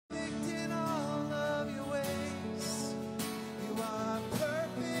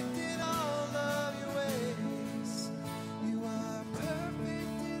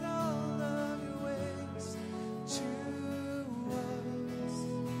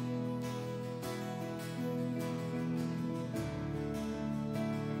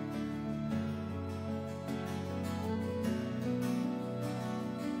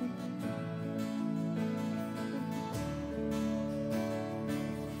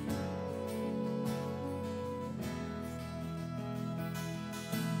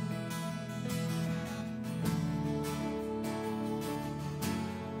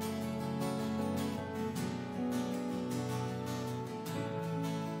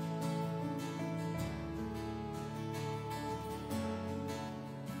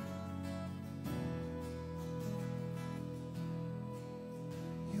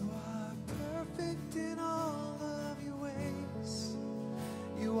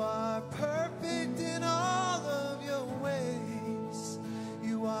are perfect in all of your ways.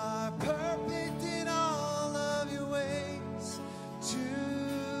 You are perfect in all of your ways to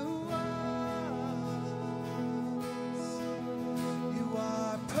us. You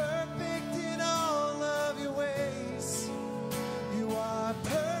are perfect in all of your ways. You are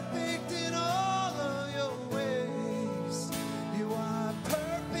perfect in all of your ways. You are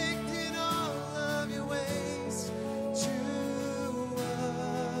perfect in all of your ways to us.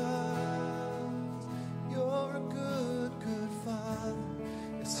 You're a good, good Father.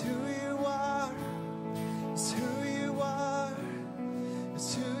 It's who you are. It's who you are.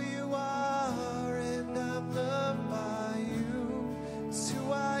 It's who you are. And I'm loved by you. It's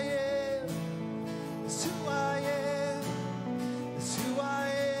who I am. It's who I am. It's who I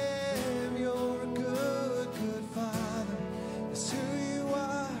am. You're a good, good Father. It's who you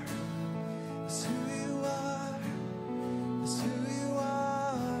are. It's who you are. It's who you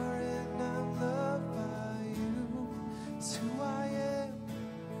are. And I'm loved by you. It's who I am.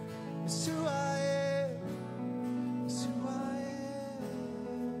 It's who I am. It's who I am.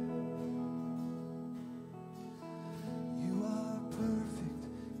 You are perfect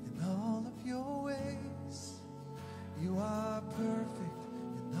in all of your ways. You are perfect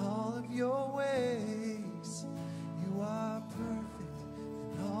in all of your ways. You are perfect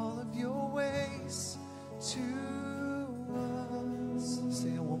in all of your ways to us. Say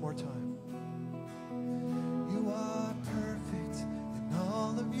it one more time. You are perfect in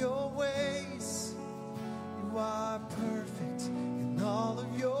all of your ways. You are perfect in all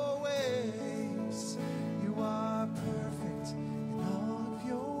of your ways. You are perfect in all of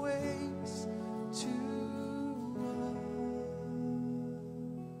your ways to us.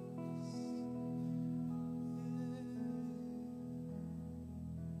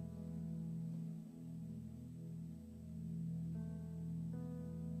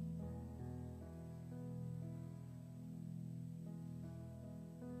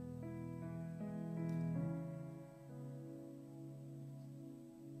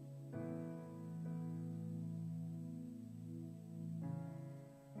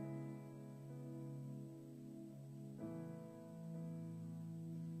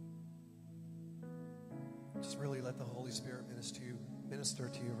 Just really let the Holy Spirit minister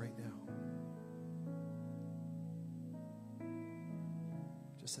to you right now.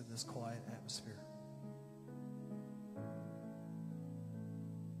 Just in this quiet atmosphere.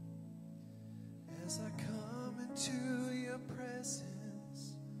 As I come into your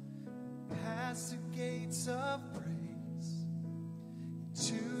presence, past the gates of praise,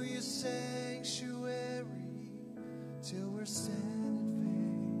 into your sanctuary, till we're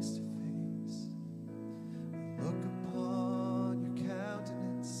standing face to face. Look upon your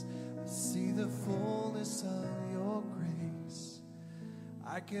countenance, I see the fullness of your grace.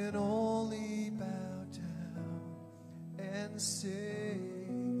 I can only bow down and say,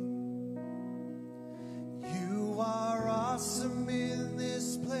 you are awesome in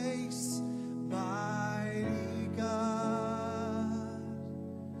this place, mighty God.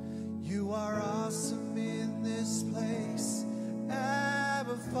 You are awesome in this place,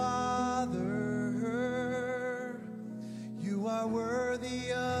 Abba Father. You are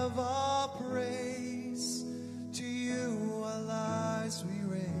worthy of all praise. To you our lives we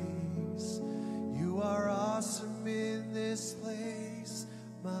raise. You are awesome in this place,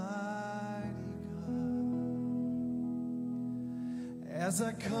 mighty God. As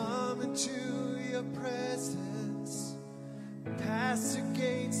I come into your presence, past the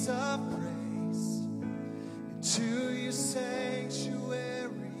gates of praise, into your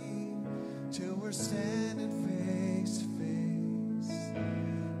sanctuary, till we're standing face to face.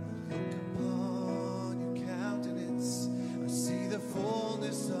 I look upon your countenance, I see the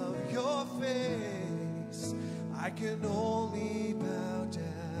fullness of your face. I can only bow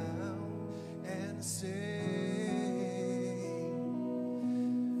down and say,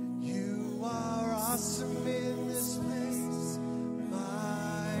 you are awesome in this place,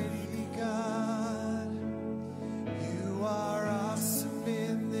 mighty God. You are awesome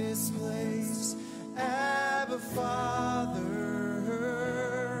in this place, Abba Father.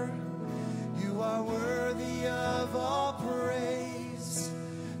 You are worthy of all praise.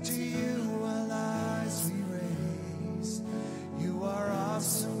 To you our lives we raise. You are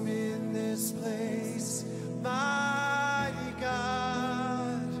awesome in this place, mighty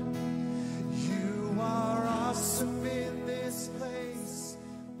God. You are awesome in this place.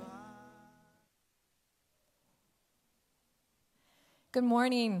 Good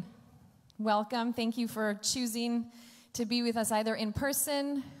morning. Welcome. Thank you for choosing to be with us either in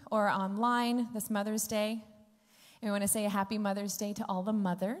person or online this Mother's Day. And we want to say a happy Mother's Day to all the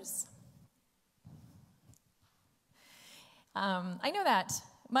mothers. I know that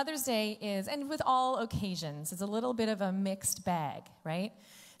Mother's Day is, and with all occasions, is a little bit of a mixed bag, right?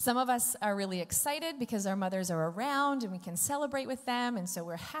 Some of us are really excited because our mothers are around and we can celebrate with them, and so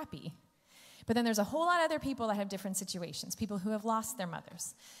we're happy. But then there's a whole lot of other people that have different situations, people who have lost their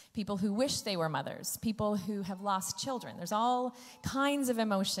mothers, people who wish they were mothers, people who have lost children. There's all kinds of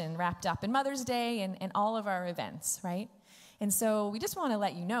emotion wrapped up in Mother's Day and all of our events, right? And so we just want to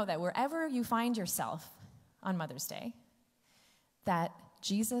let you know that wherever you find yourself on Mother's Day, that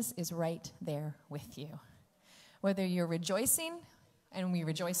Jesus is right there with you. Whether you're rejoicing, and we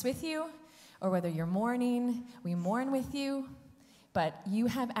rejoice with you, or whether you're mourning, we mourn with you, but you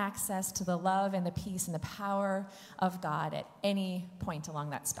have access to the love and the peace and the power of God at any point along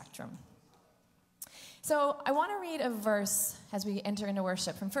that spectrum. So I want to read a verse as we enter into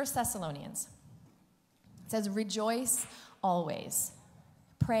worship from 1 Thessalonians. It says, "Rejoice always,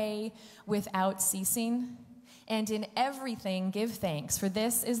 pray without ceasing, and in everything give thanks, for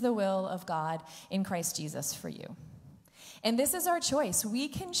this is the will of God in Christ Jesus for you." And this is our choice. We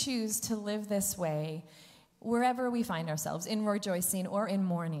can choose to live this way wherever we find ourselves, in rejoicing or in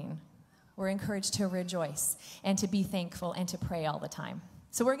mourning. We're encouraged to rejoice and to be thankful and to pray all the time.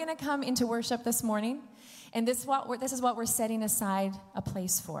 So we're going to come into worship this morning, and this is what we're setting aside a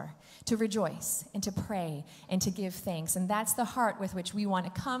place for, to rejoice and to pray and to give thanks. And that's the heart with which we want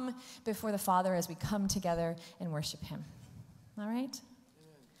to come before the Father as we come together and worship him. All right?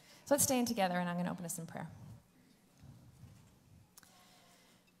 So let's stand together, and I'm going to open us in prayer.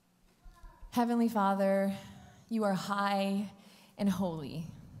 Heavenly Father, you are high and holy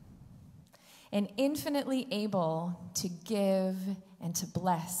and infinitely able to give and to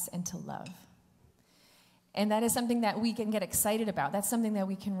bless and to love. And that is something that we can get excited about. That's something that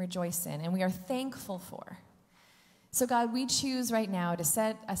we can rejoice in and we are thankful for. So God, we choose right now to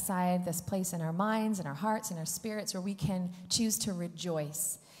set aside this place in our minds and our hearts and our spirits where we can choose to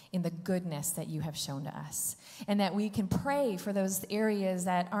rejoice in the goodness that you have shown to us, and that we can pray for those areas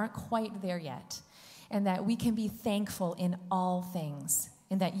that aren't quite there yet, and that we can be thankful in all things,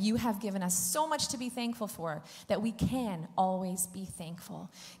 and that you have given us so much to be thankful for that we can always be thankful.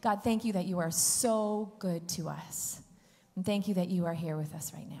 God, thank you that you are so good to us, and thank you that you are here with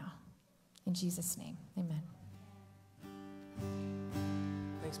us right now. In Jesus' name, amen.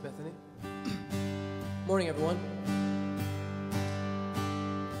 Thanks, Bethany. Morning, everyone.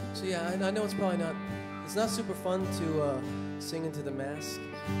 So yeah, I know it's not super fun to sing into the mask,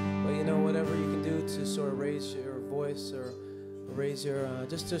 but you know, whatever you can do to sort of raise your voice or raise your,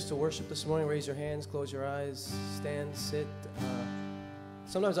 just to worship this morning, raise your hands, close your eyes, stand, sit.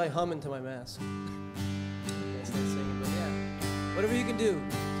 Sometimes I hum into my mask. Can't stay singing, but yeah, whatever you can do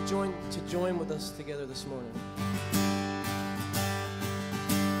to join with us together this morning.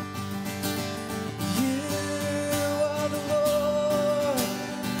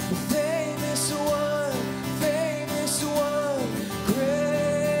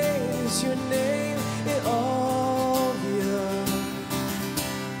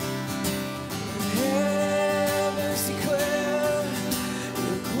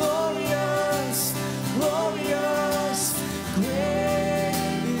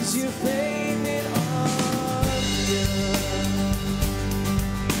 Your fame in all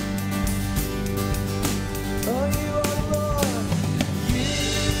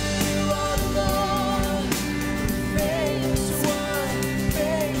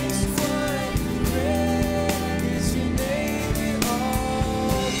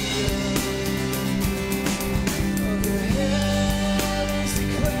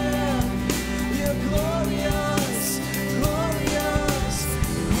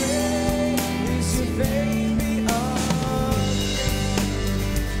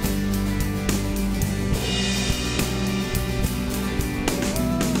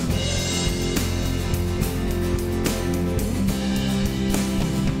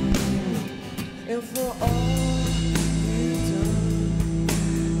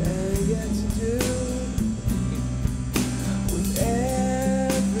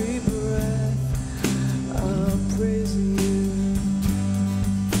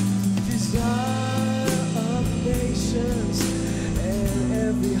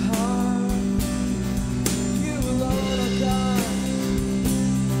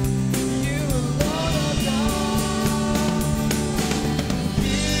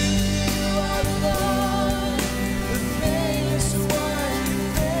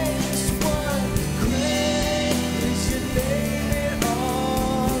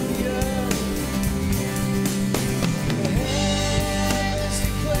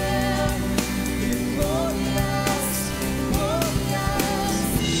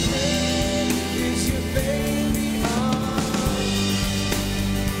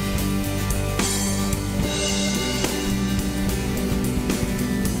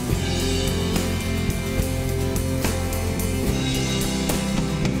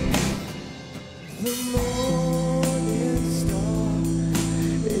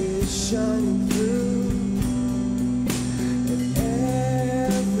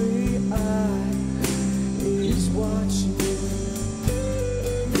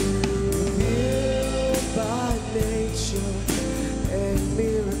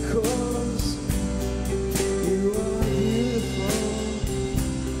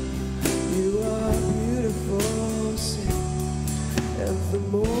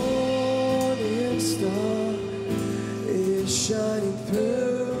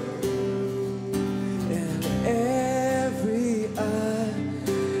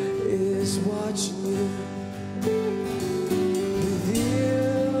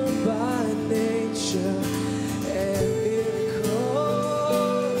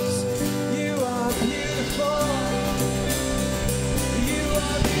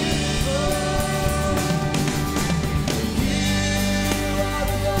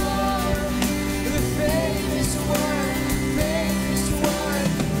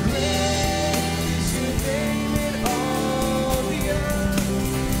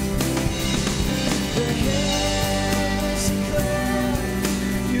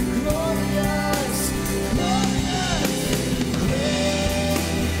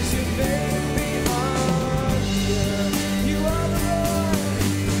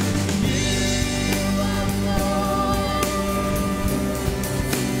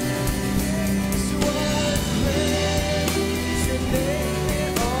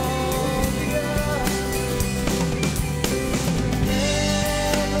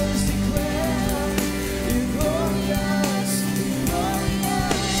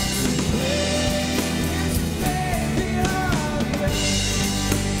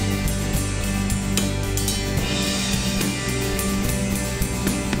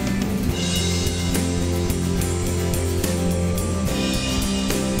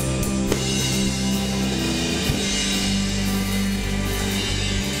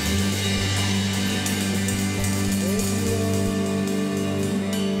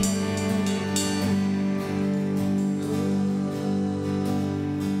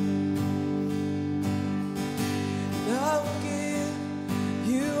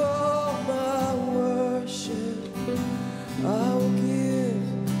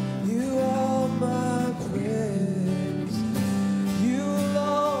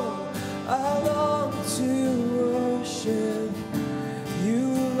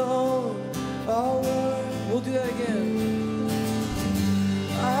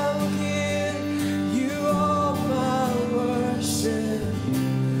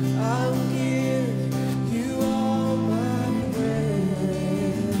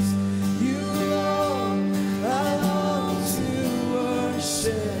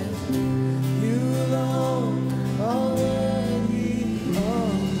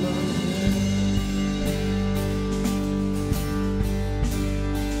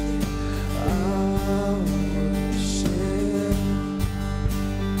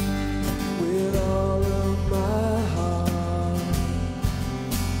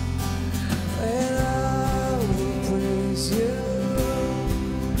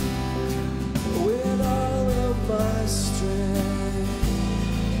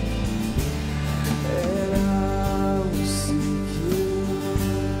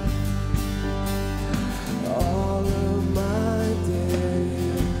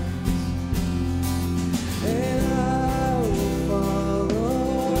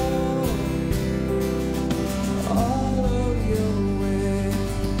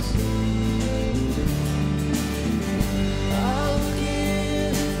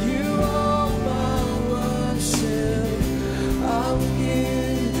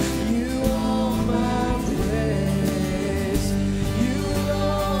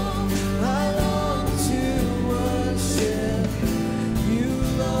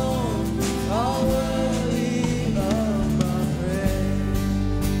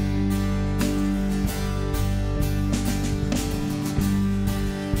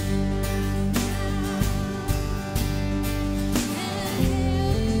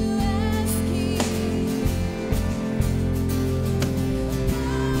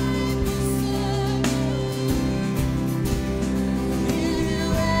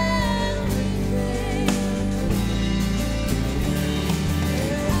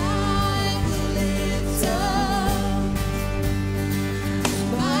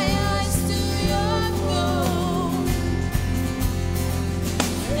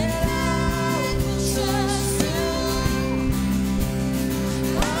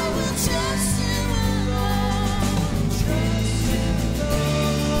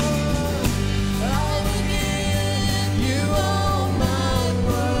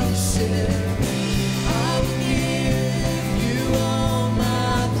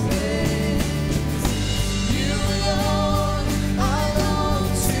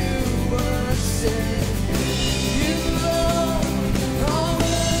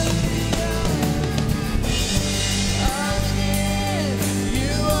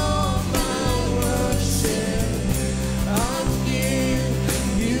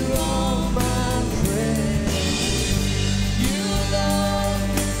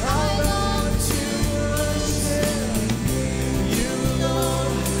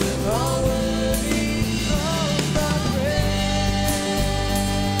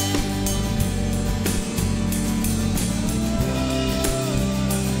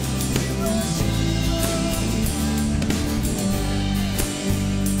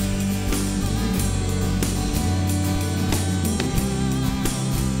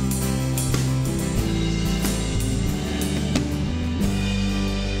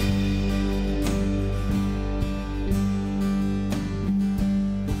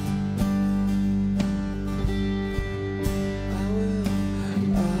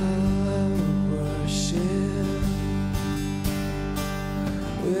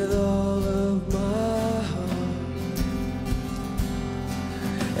with all of my heart,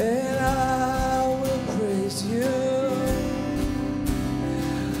 and I will praise you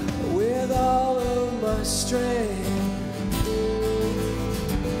with all of my strength,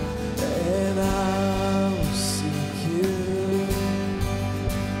 and I will seek you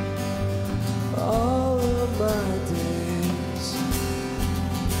all of my days,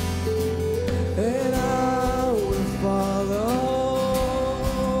 and I will follow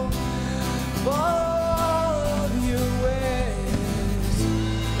all of your ways.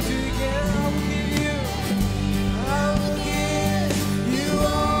 Do it again. I will give you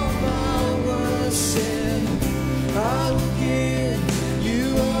all my worship. I will give you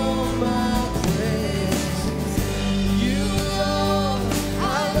all my praise. You alone I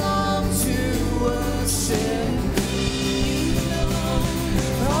long to worship.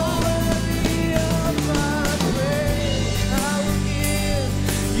 All worthy of my praise. I will give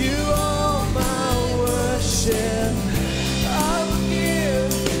you all my worship. I will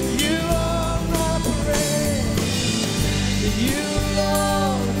give you all my praise. You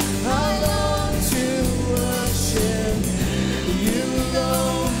alone I long to worship. You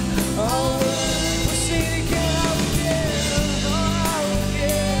alone are worthy. We'll sing it again. I will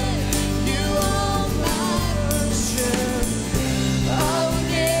give you all my worship. I will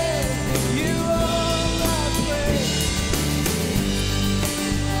give you all my praise.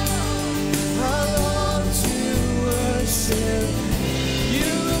 I long to worship.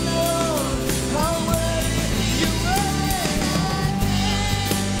 You alone are worthy. You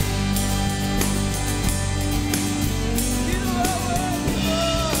You are worthy,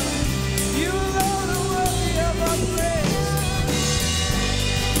 Lord. You alone are worthy of our praise.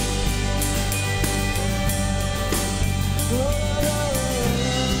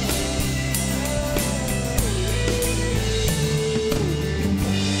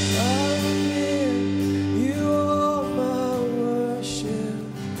 I will give you all my worship.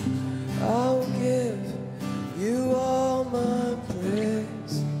 I will give you all my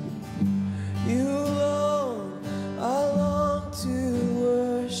praise. You alone I long to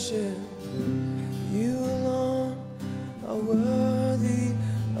worship. You alone are worthy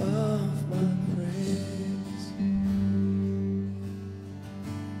of my praise.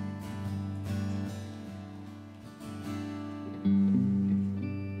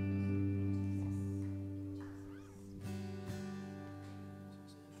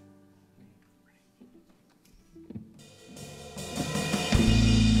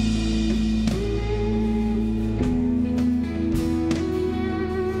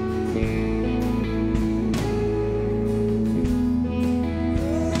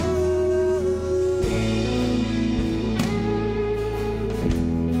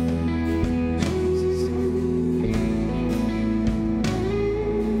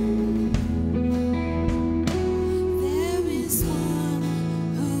 There is one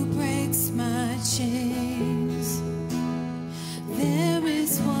who breaks my chains. There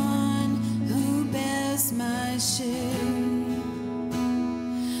is one who bears my shame.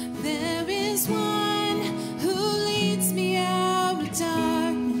 There is one who leads me out of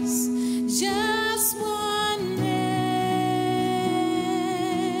darkness. Just one name.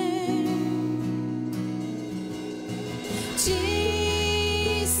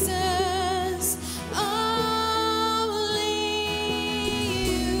 Jesus, only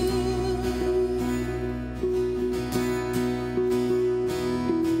you.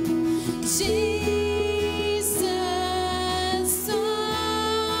 Jesus,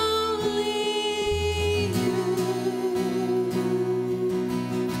 only you.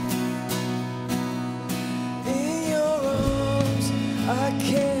 In your arms I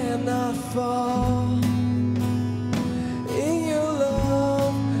cannot fall. In your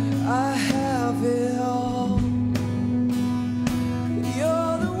love I have it all.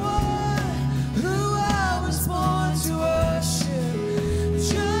 You're the one who I was born to worship.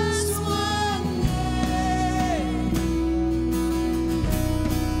 Just one name.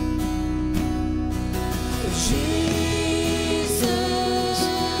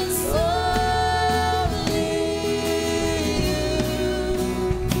 Jesus, only you.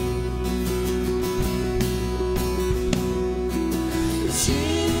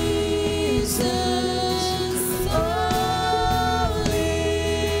 Jesus, only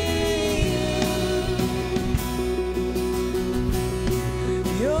you.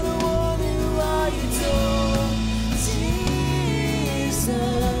 You're the one who I adore.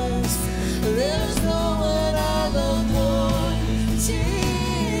 Jesus, there's no one I love more.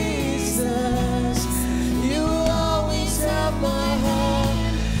 Jesus, you will always have my heart.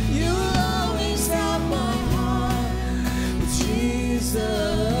 You will always have my heart.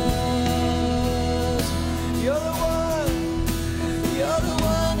 Jesus.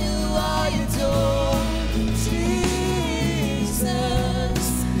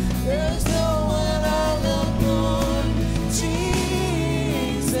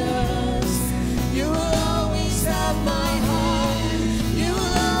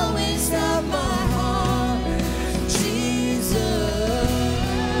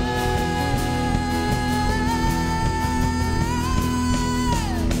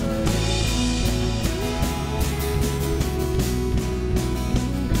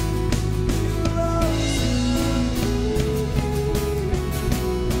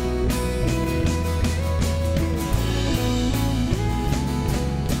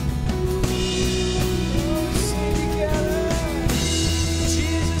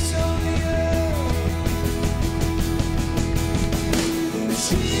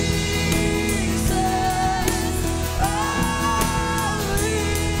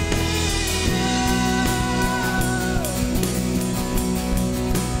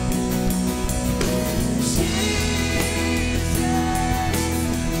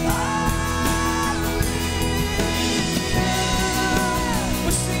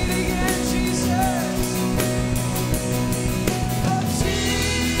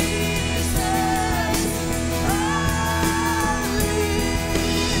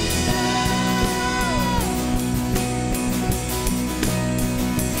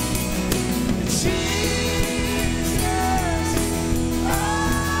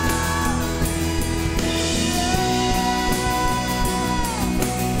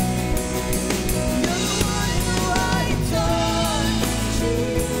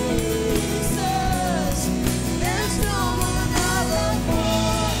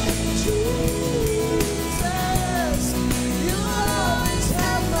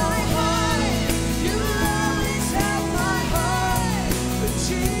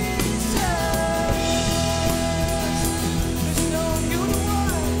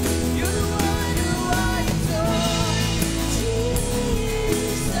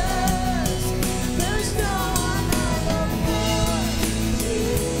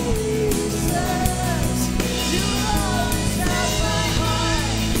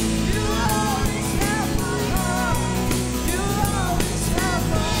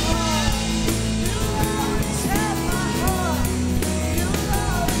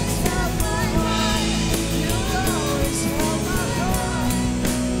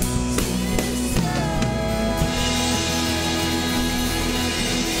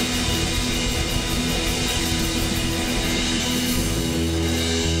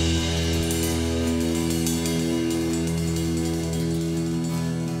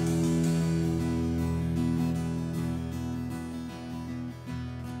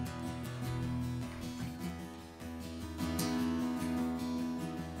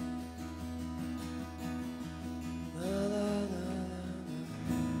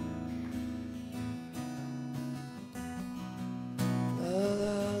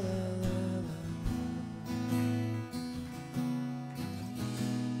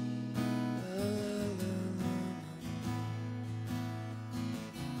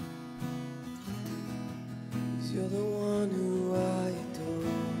 You're the one who I adore.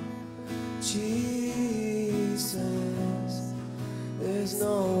 Jesus, there's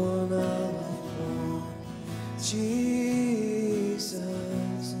no one I love more. Jesus,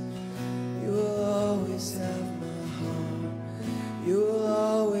 you will always have my heart. You will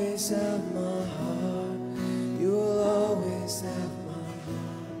always have my heart. You will always have my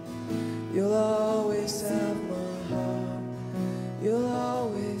heart. You'll always have my heart. You'll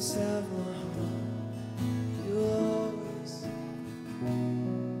always have my heart. You'll always,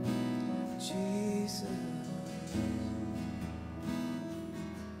 Jesus.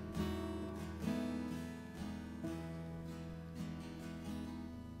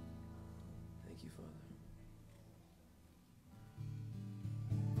 Thank you, Father.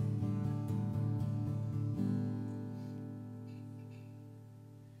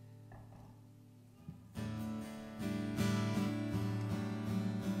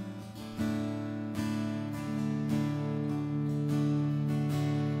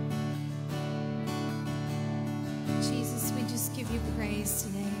 Jesus, we just give you praise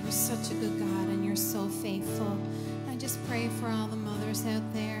today. You're such a good God and you're so faithful. I just pray for all the mothers out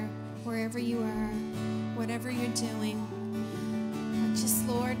there, wherever you are, whatever you're doing. Just,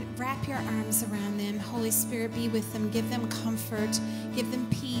 Lord, wrap your arms around them. Holy Spirit, be with them. Give them comfort. Give them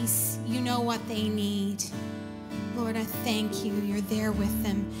peace. You know what they need. Lord, I thank you. You're there with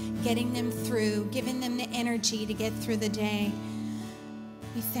them, getting them through, giving them the energy to get through the day.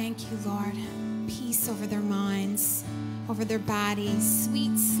 We thank you, Lord. Peace over their minds, over their bodies.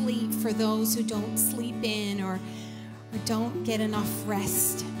 Sweet sleep for those who don't sleep in or don't get enough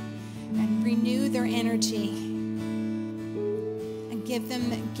rest. And renew their energy. And give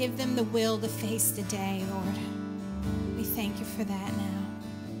them the will to face the day, Lord. We thank you for that now.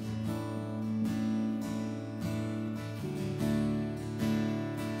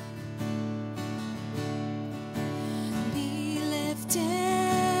 Be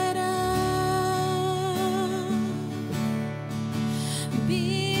lifted up.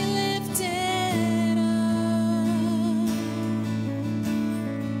 Be lifted up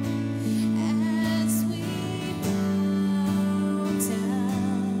as we bow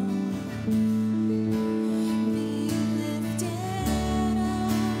down. Be lifted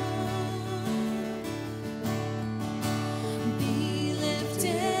up. Be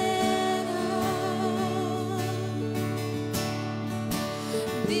lifted up.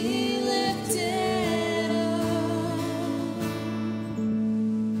 Be lifted up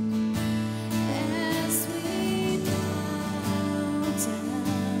as we bow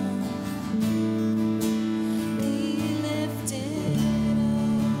down. Be lifted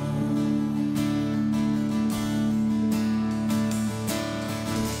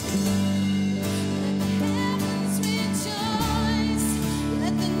Heavens rejoice,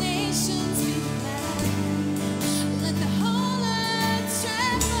 let the nations be glad, let the whole earth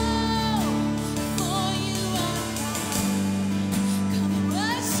tremble, for you are God. Come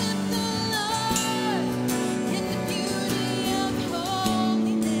worship the Lord in the beauty of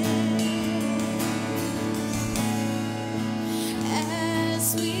holiness,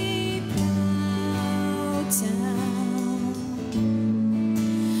 as we bow down.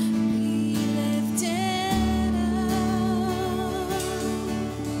 Be lifted up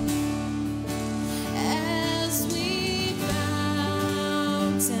as we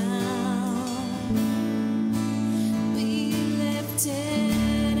bow down. Be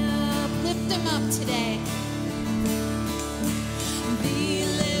lifted up. Lift them up today. Be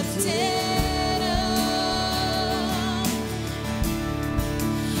lifted up.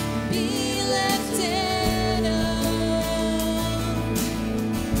 Be lifted up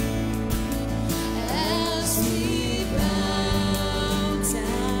as we bow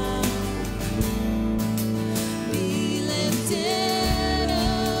down. Be lifted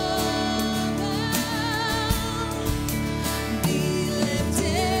up. Be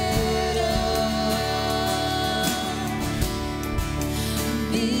lifted up.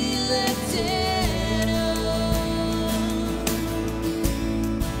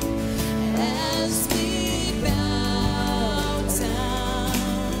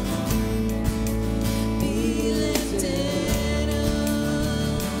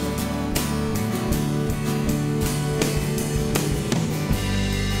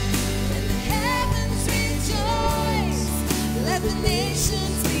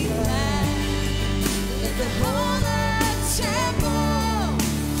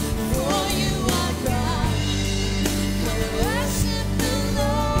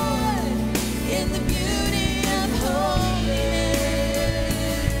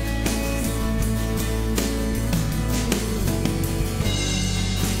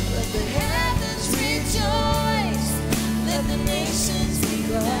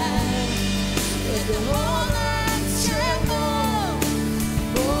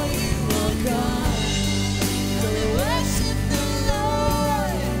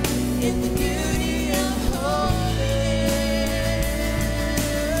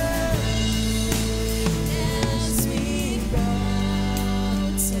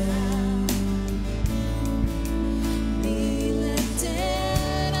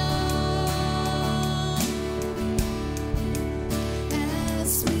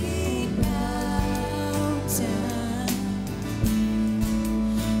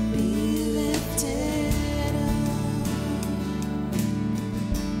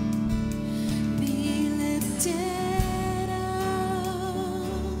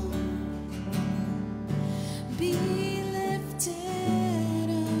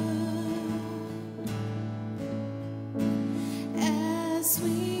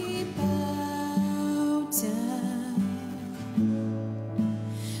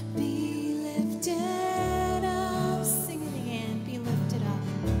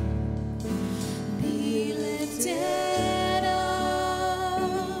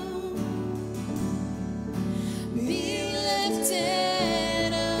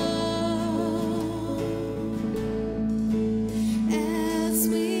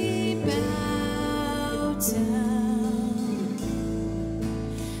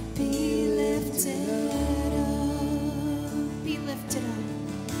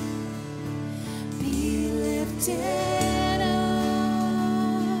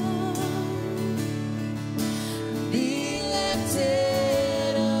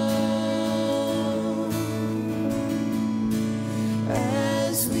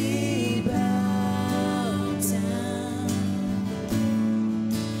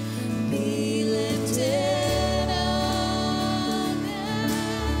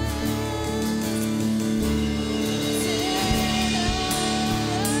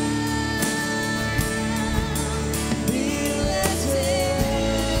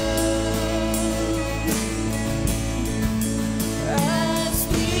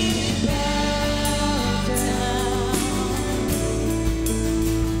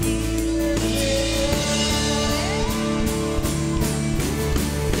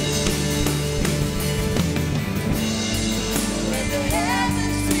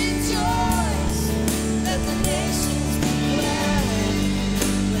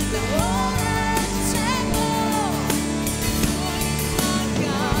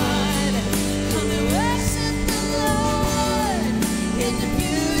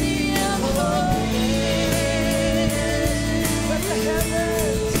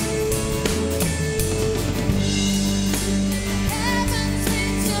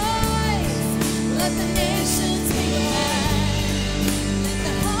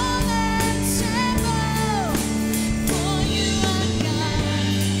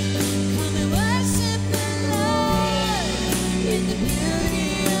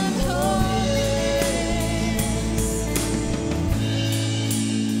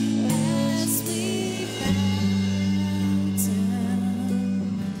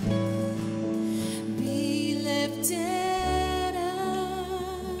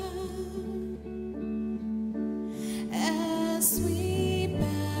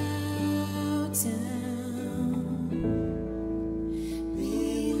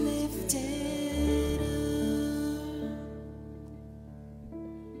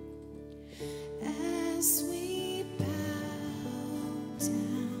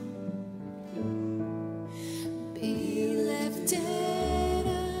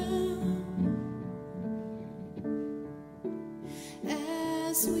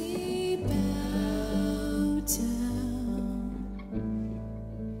 we bow down,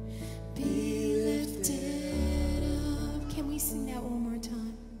 be lifted up. Can we sing that one more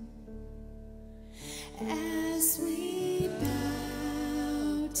time? As we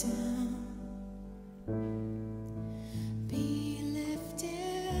bow down, be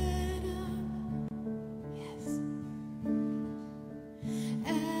lifted up. Yes.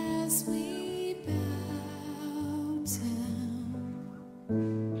 As we bow down,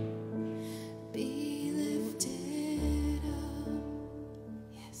 be lifted up.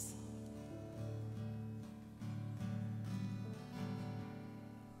 Yes.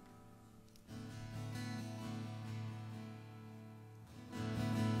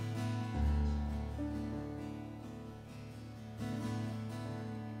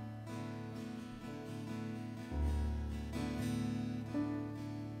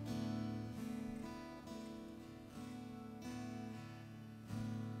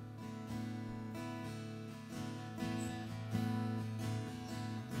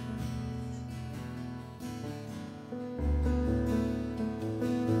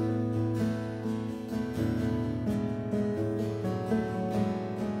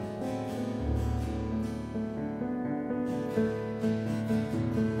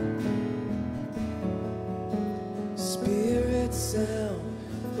 Spirit sound,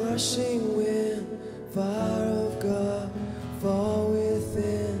 rushing wind, fire of God, fall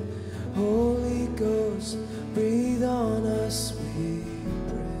within. Holy Ghost, breathe on us, we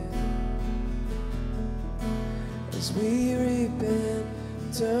pray. As we repent,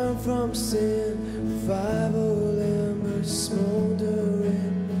 turn from sin, revival embers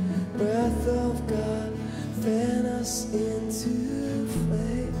smoldering. Breath of God, fan us into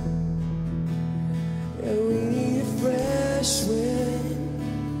flame. Yeah, we need a fresh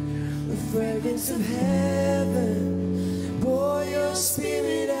wind, the fragrance of heaven. Pour your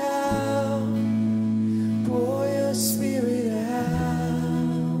spirit out, pour your spirit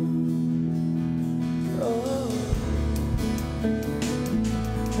out. Oh.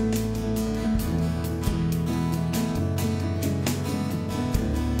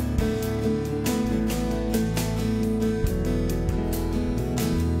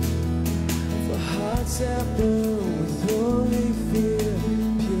 For hearts that burn with holy fear,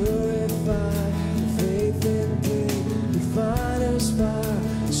 purify the faith and deed, refiner's fire,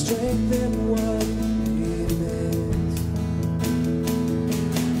 strengthen what remains.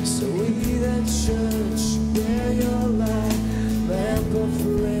 So we that church bear your light, lamp of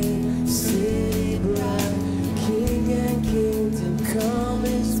flame, city bright, King and kingdom come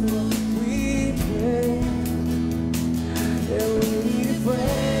is what we pray. And we need a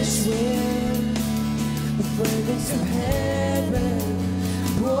fresh wind, the fragrance of heaven.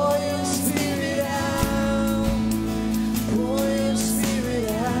 Pour your spirit out, pour your spirit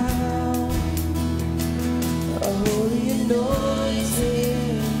out. A holy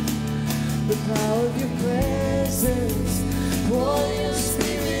anointing, the power of your presence. Pour your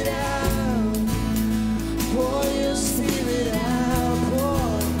spirit out, pour your spirit out,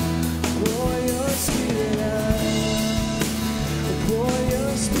 pour your spirit out. Pour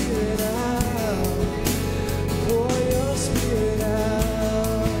your spirit out. Pour your spirit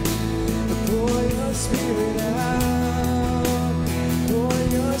out. Pour your spirit out. Pour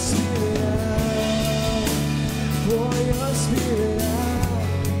your spirit out. Pour your spirit out.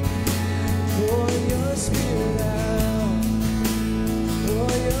 Pour your spirit out.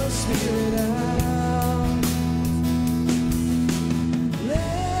 Pour your spirit out.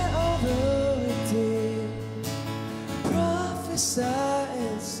 Let all the redeemed prophesy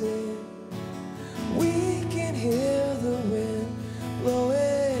and sing. We can hear the wind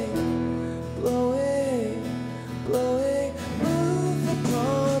blowing, blowing, blowing. Move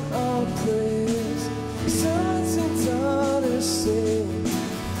upon our praise. Sons and daughters sing.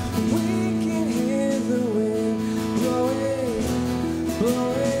 We can hear the wind blowing,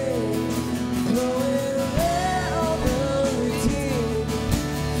 blowing,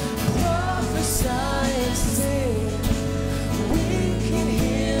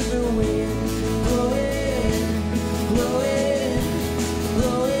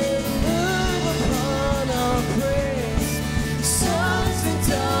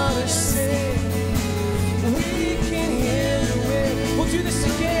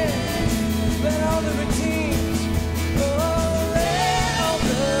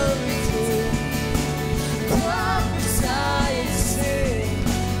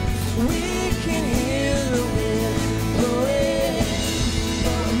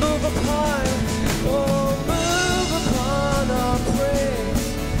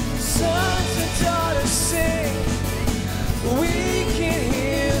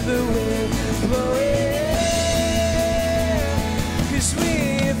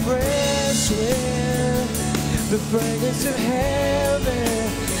 the fragrance of heaven.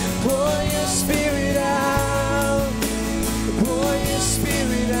 Pour your spirit out, pour your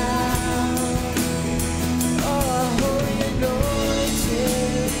spirit out. Oh, holy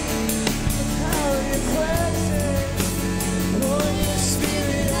anointing, the power of your presence. Pour your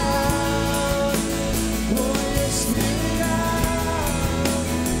spirit out, pour your spirit out.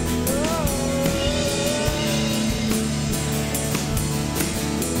 Oh.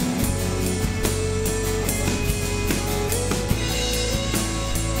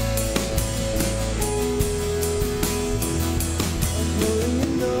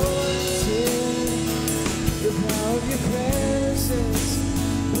 Your presence,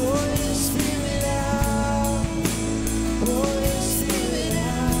 pour your spirit out, pour your spirit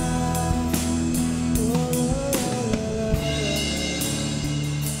out.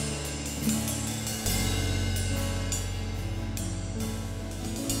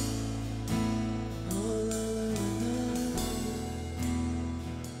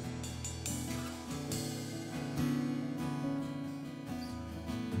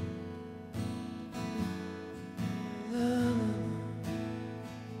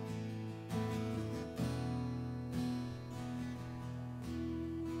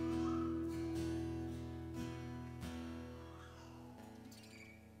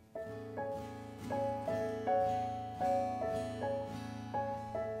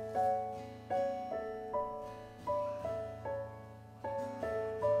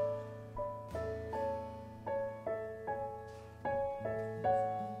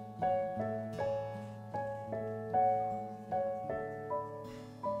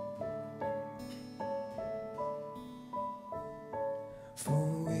 For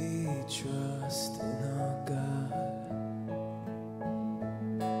we trust in our God,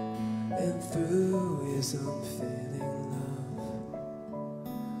 and through His unfailing love,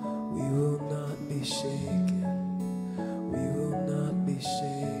 we will not be shaken, we will not be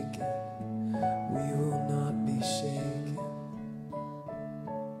shaken, we will not be shaken.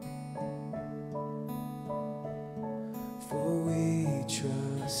 For we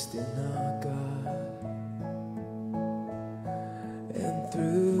trust in our God, and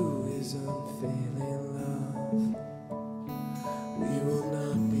through His unfailing love, we will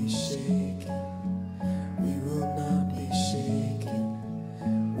not be shaken, we will not be shaken,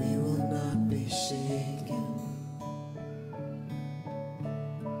 we will not be shaken.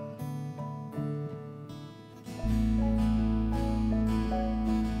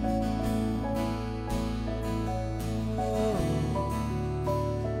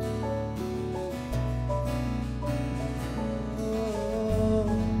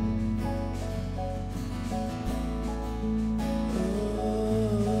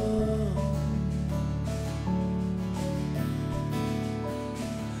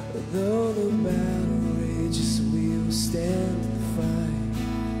 Though the battle rages, we will stand the fight.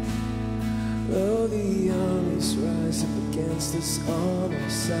 Though the armies rise up against us on all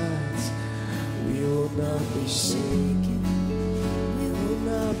sides, we will not be shaken, we will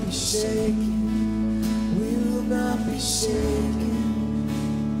not be shaken, we will not be shaken.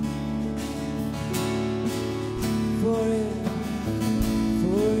 For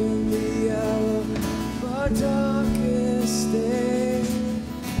in the hour of our darkest day,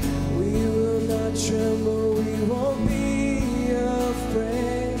 we will not tremble, we won't be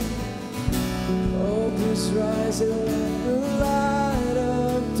afraid. Hope is rising like the light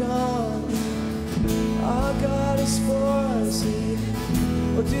of dawn. Our God is for us,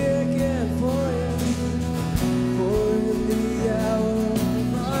 oh dear, again for Him. For in the hour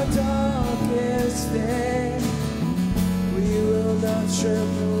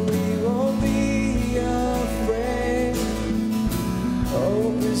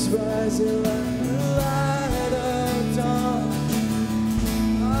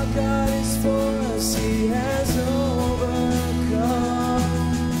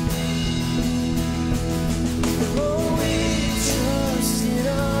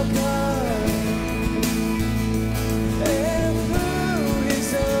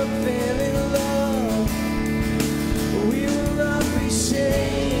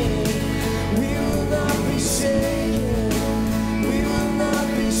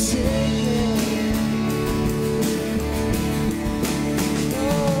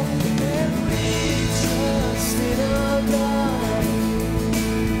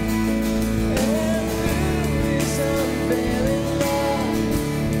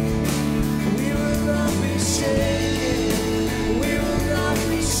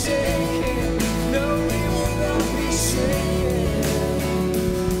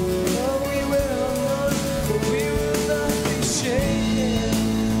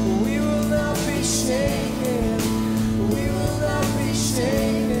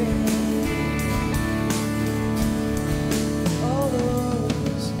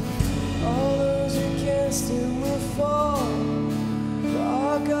against him will fall. For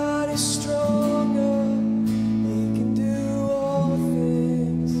our God is stronger. He can do all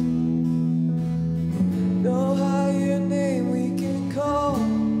things. No higher name we can call,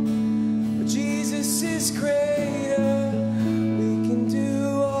 but Jesus is greater. We can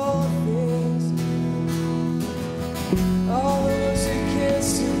do all things. All those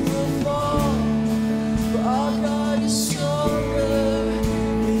against him will fall. For our God is stronger.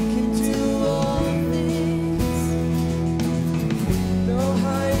 We can do all things. No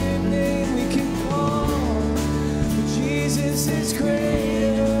higher name we can call, but Jesus is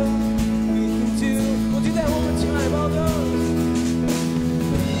greater. We can do. We'll do that one more time.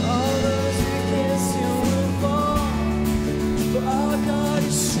 All those against him will fall. For our God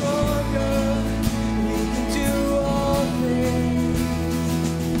is stronger. We can do all things.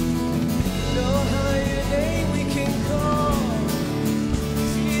 No higher name we can call.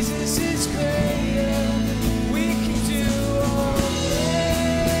 Jesus is greater. We can do all things.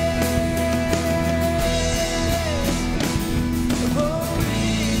 Oh, we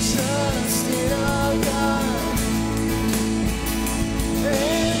trust in our God.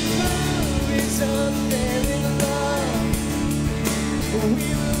 And through his unfailing love, we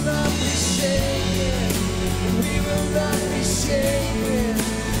will not be shaken. We will not be shaken.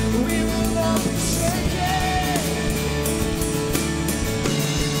 We will not be shaken.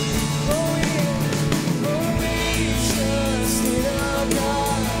 Oh, we trust in our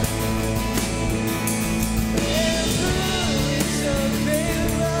God. And through his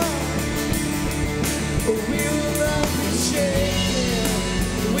unfailing love, we will not be shaken.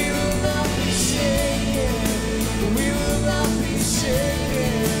 We will not be shaken. We will not be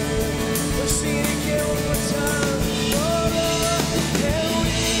shaken. Let's sing it again one more time. Oh, Lord, and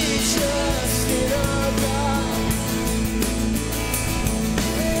we trust in our God.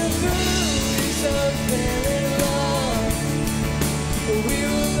 And through his unfailing love, we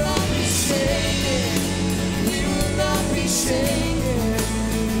will not be shaken. We will not be shaken.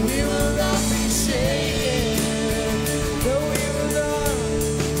 We will not be shaken. No, we will not.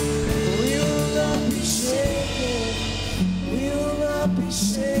 We will not be shaken. We will not be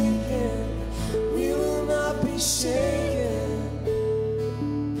shaken. We will not be shaken.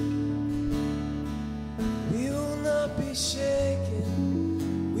 We will not be shaken.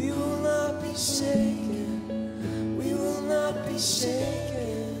 We will not be shaken. We will not be shaken.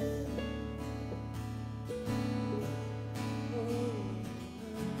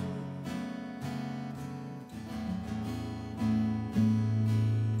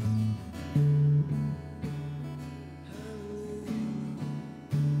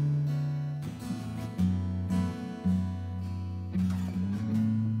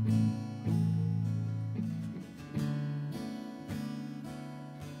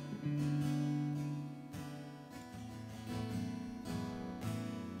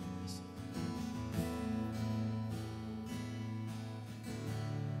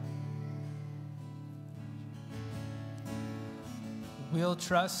 We'll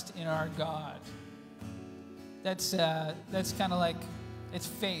trust in our God. That's kind of like, it's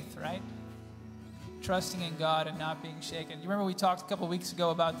faith, right? Trusting in God and not being shaken. You remember we talked a couple weeks ago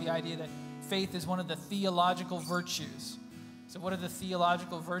about the idea that faith is one of the theological virtues. So what are the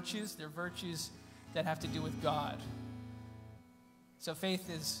theological virtues? They're virtues that have to do with God. So faith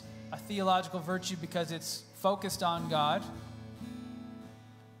is a theological virtue because it's focused on God.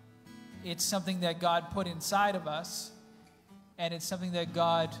 It's something that God put inside of us. And it's something that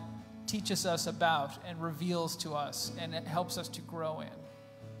God teaches us about and reveals to us, and it helps us to grow in.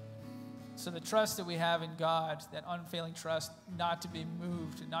 So the trust that we have in God, that unfailing trust, not to be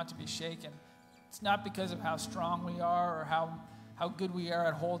moved and not to be shaken, it's not because of how strong we are or how good we are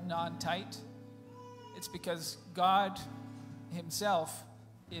at holding on tight. It's because God himself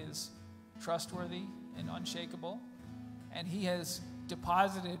is trustworthy and unshakable, and he has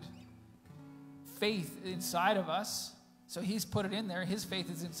deposited faith inside of us. So he's put it in there. His faith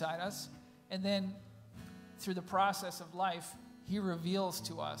is inside us. And then through the process of life, he reveals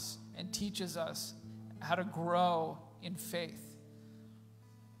to us and teaches us how to grow in faith.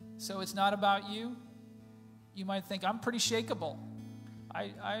 So it's not about you. You might think, I'm pretty shakeable.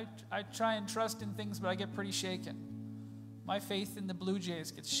 I try and trust in things, but I get pretty shaken. My faith in the Blue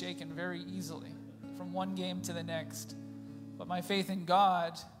Jays gets shaken very easily from one game to the next. But my faith in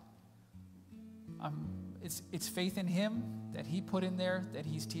God, it's faith in him that he put in there that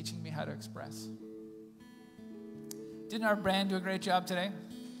he's teaching me how to express. Didn't our band do a great job today?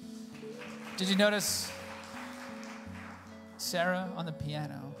 Did you notice Sarah on the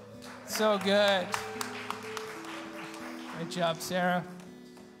piano? So good. Great job, Sarah.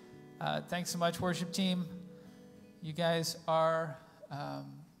 Thanks so much, worship team. You guys are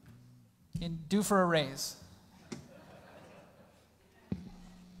due for a raise.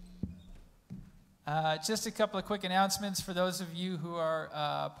 Just a couple of quick announcements for those of you who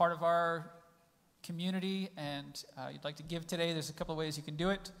are part of our community and you'd like to give today. There's a couple of ways you can do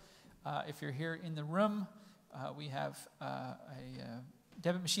it. If you're here in the room, we have a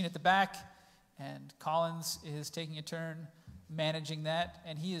debit machine at the back, and Collins is taking a turn managing that,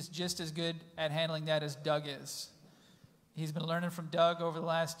 and he is just as good at handling that as Doug is. He's been learning from Doug over the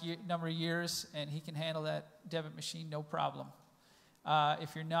last number of years, and he can handle that debit machine no problem.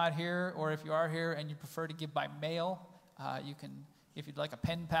 If you're not here, or if you are here and you prefer to give by mail, you can, if you'd like a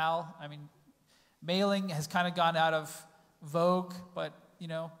pen pal. I mean, mailing has kind of gone out of vogue, but, you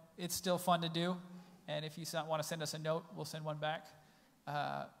know, it's still fun to do. And if you want to send us a note, we'll send one back.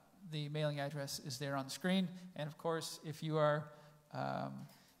 The mailing address is there on the screen. And, of course, if you are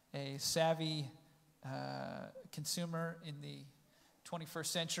a savvy consumer in the 21st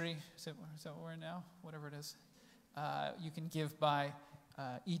century, is that what we're in now? Whatever it is. You can give by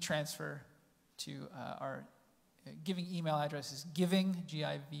e-transfer to our giving email address is giving,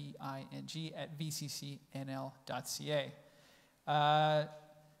 G-I-V-I-N-G, at vccnl.ca.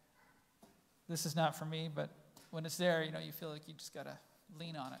 This is not for me, but when it's there, you know, you feel like you just got to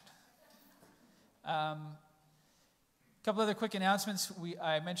lean on it. A couple other quick announcements.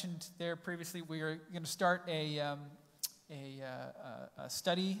 I mentioned there previously we are going to start a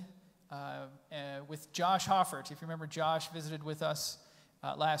study with Josh Hoffert. If you remember, Josh visited with us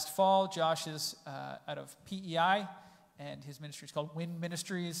last fall. Josh is out of PEI, and his ministry is called Wind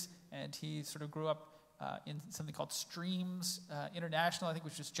Ministries, and he sort of grew up in something called Streams International, I think,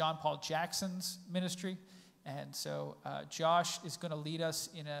 which is John Paul Jackson's ministry. And so Josh is going to lead us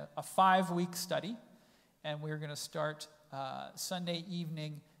in a 5-week study, and we're going to start Sunday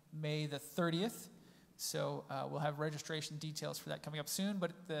evening, May the 30th. So we'll have registration details for that coming up soon,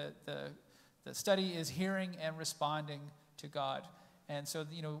 but the study is hearing and responding to God. And so,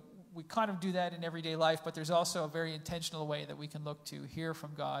 you know, we kind of do that in everyday life, but there's also a very intentional way that we can look to hear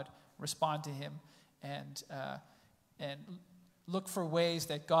from God, respond to Him, and look for ways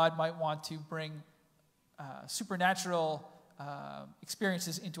that God might want to bring supernatural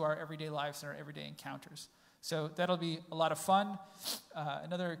experiences into our everyday lives and our everyday encounters. So that'll be a lot of fun.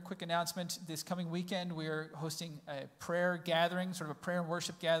 Another quick announcement, this coming weekend we are hosting a prayer gathering, sort of a prayer and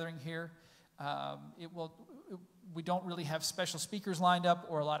worship gathering here. We don't really have special speakers lined up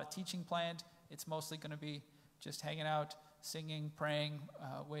or a lot of teaching planned. It's mostly going to be just hanging out, singing, praying,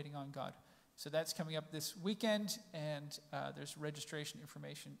 waiting on God. So that's coming up this weekend, and there's registration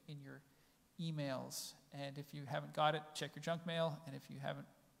information in your emails. And if you haven't got it, check your junk mail. And if you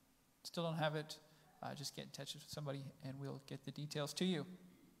still don't have it, just get in touch with somebody, and we'll get the details to you.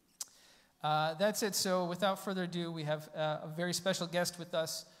 That's it. So without further ado, we have a very special guest with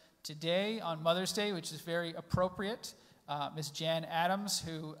us today on Mother's Day, which is very appropriate. Miss Jan Adams,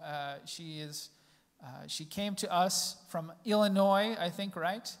 who she came to us from Illinois, I think,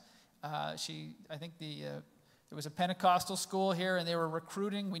 right? I think there was a Pentecostal school here, and they were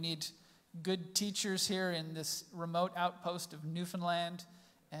recruiting. We need good teachers here in this remote outpost of Newfoundland.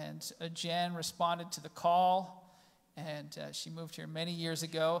 And Jan responded to the call, and she moved here many years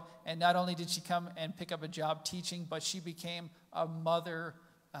ago. And not only did she come and pick up a job teaching, but she became a mother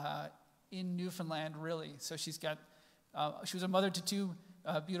in Newfoundland, really. So she was a mother to 2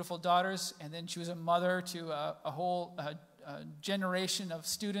 beautiful daughters, and then she was a mother to a whole generation of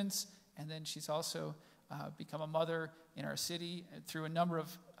students, and then she's also become a mother in our city through a number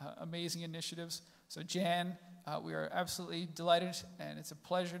of amazing initiatives. So Jan, we are absolutely delighted, and it's a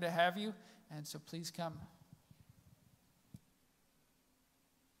pleasure to have you, and so please come.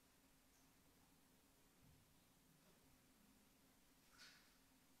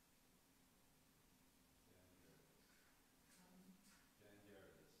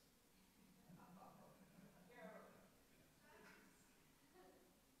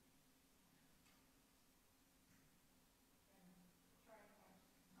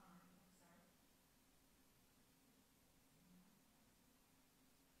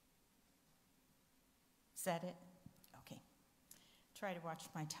 Is that it? Okay. Try to watch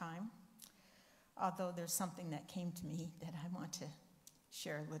my time. Although there's something that came to me that I want to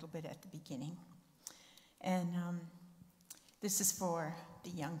share a little bit at the beginning. And this is for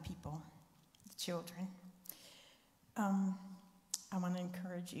the young people, the children. I want to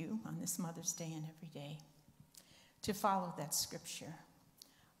encourage you on this Mother's Day and every day to follow that scripture.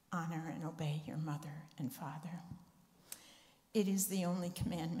 Honor and obey your mother and father. It is the only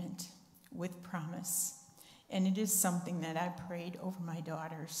commandment with promise. And it is something that I prayed over my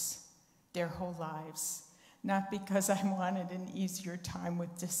daughters their whole lives, not because I wanted an easier time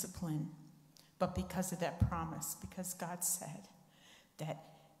with discipline, but because of that promise, because God said that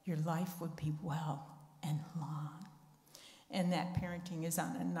your life would be well and long. And that parenting is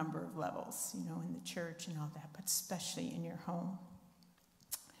on a number of levels, you know, in the church and all that, but especially in your home.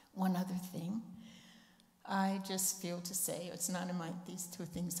 One other thing I just feel to say, it's not in these two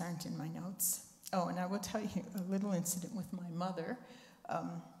things aren't in my notes. Oh, and I will tell you a little incident with my mother.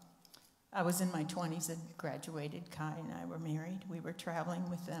 I was in my 20s and graduated. Kai and I were married. We were traveling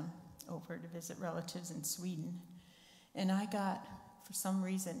with them over to visit relatives in Sweden. And I got, for some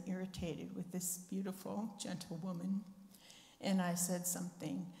reason, irritated with this beautiful, gentle woman. And I said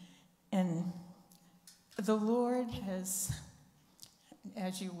something. And the Lord has,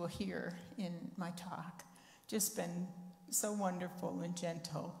 as you will hear in my talk, just been so wonderful and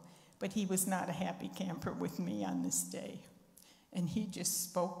gentle. But he was not a happy camper with me on this day. And he just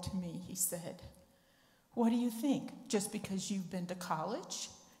spoke to me. He said, "What do you think? Just because you've been to college?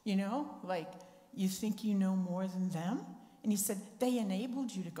 You know, like you think you know more than them?" And he said, "They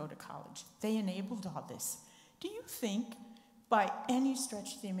enabled you to go to college. They enabled all this. Do you think by any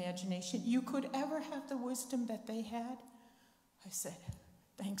stretch of the imagination you could ever have the wisdom that they had?" I said,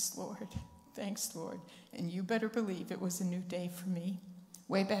 "Thanks, Lord. Thanks, Lord." And you better believe it was a new day for me,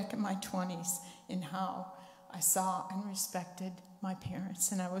 way back in my 20s, in how I saw and respected my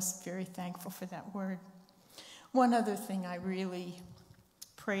parents, and I was very thankful for that word. One other thing I really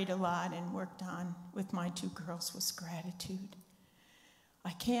prayed a lot and worked on with my two girls was gratitude.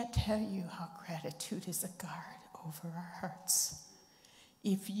 I can't tell you how gratitude is a guard over our hearts.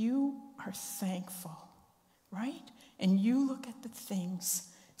 If you are thankful, right, and you look at the things,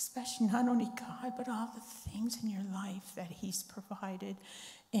 especially not only God, but all the things in your life that he's provided.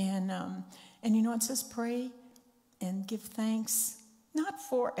 And you know, it says pray and give thanks, not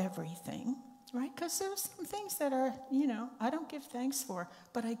for everything, right? Because there's some things that are, you know, I don't give thanks for,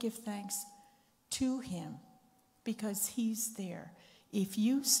 but I give thanks to him because he's there. If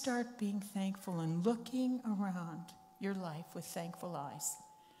you start being thankful and looking around your life with thankful eyes,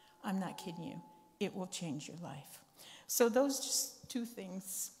 I'm not kidding you, it will change your life. So those just two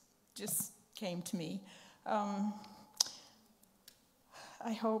things just came to me.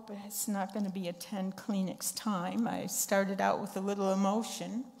 I hope it's not going to be a 10 Kleenex time. I started out with a little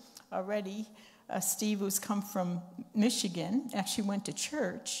emotion already. Steve, who's come from Michigan, actually went to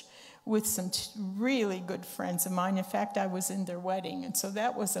church with some really good friends of mine. In fact, I was in their wedding, and so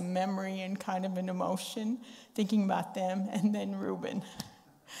that was a memory and kind of an emotion, thinking about them. And then Reuben.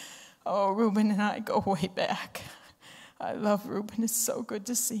 Oh, Reuben and I go way back. I love Reuben. It's so good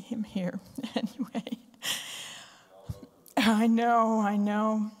to see him here. Anyway. I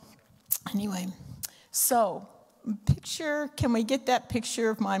know. Anyway, so picture, can we get that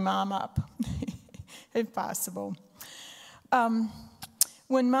picture of my mom up, if possible?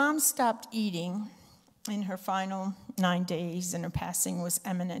 When Mom stopped eating in her final 9 days and her passing was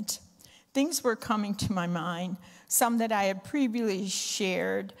imminent, things were coming to my mind, some that I had previously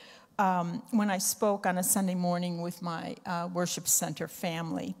shared when I spoke on a Sunday morning with my worship center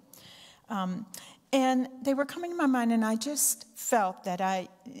family. And they were coming to my mind, and I just felt that I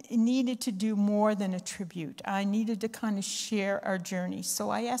needed to do more than a tribute. I needed to kind of share our journey. So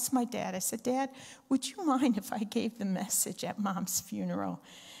I asked my dad, I said, "Dad, would you mind if I gave the message at Mom's funeral?"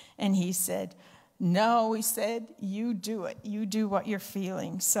 And he said, "No," he said, "you do it. You do what you're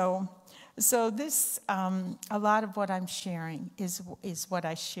feeling." So this, a lot of what I'm sharing is what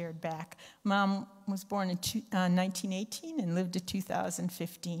I shared back. Mom was born in 1918 and lived to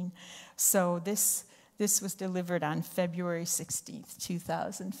 2015. So this was delivered on February 16th,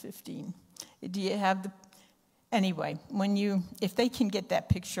 2015. Do you have the... Anyway, if they can get that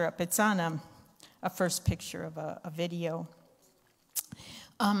picture up, it's on a first picture of a video.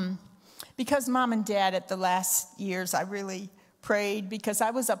 Because Mom and Dad at the last years, I really prayed because I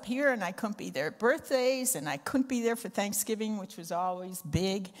was up here and I couldn't be there at birthdays and I couldn't be there for Thanksgiving, which was always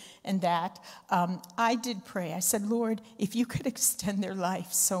big and that. I did pray. I said, "Lord, if you could extend their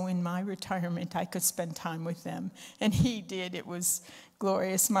life so in my retirement I could spend time with them." And he did. It was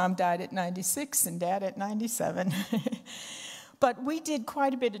glorious. Mom died at 96 and Dad at 97. But we did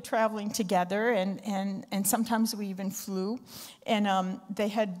quite a bit of traveling together, and sometimes we even flew. And they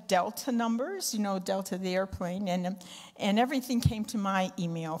had Delta numbers, you know, Delta the airplane, and everything came to my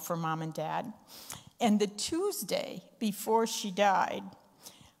email for Mom and Dad. And the Tuesday before she died,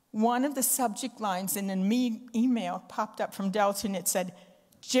 one of the subject lines in an email popped up from Delta, and it said,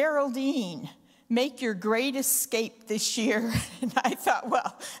 "Geraldine, make your great escape this year." And I thought,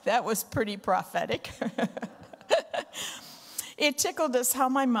 well, that was pretty prophetic. It tickled us how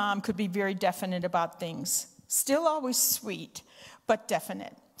my mom could be very definite about things. Still always sweet, but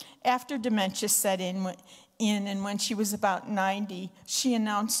definite. After dementia set in and when she was about 90, she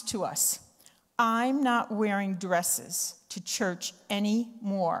announced to us, "I'm not wearing dresses to church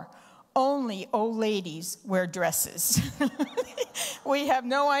anymore. Only old ladies wear dresses." We have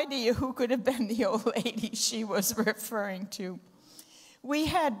no idea who could have been the old lady she was referring to. We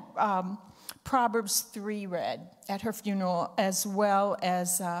had Proverbs 3 read at her funeral, as well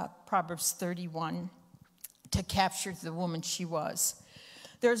as Proverbs 31 to capture the woman she was.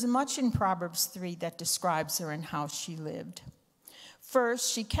 There's much in Proverbs 3 that describes her and how she lived.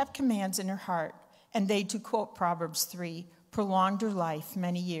 First, she kept commands in her heart, and they, to quote Proverbs 3, prolonged her life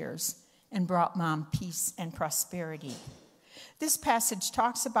many years and brought Mom peace and prosperity. This passage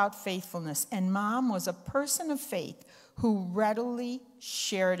talks about faithfulness, and Mom was a person of faith who readily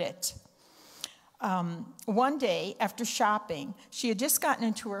shared it. One day, after shopping, she had just gotten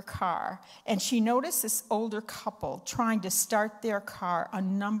into her car, and she noticed this older couple trying to start their car a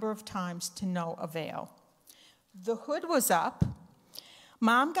number of times to no avail. The hood was up.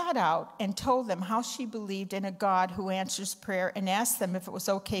 Mom got out and told them how she believed in a God who answers prayer and asked them if it was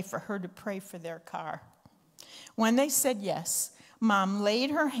okay for her to pray for their car. When they said yes, Mom laid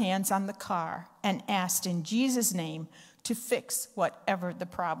her hands on the car and asked in Jesus' name to fix whatever the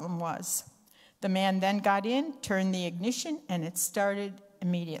problem was. The man then got in, turned the ignition, and it started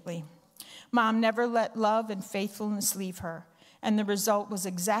immediately. Mom never let love and faithfulness leave her, and the result was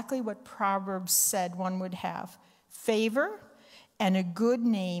exactly what Proverbs said one would have: favor and a good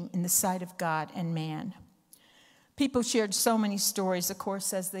name in the sight of God and man. People shared so many stories, of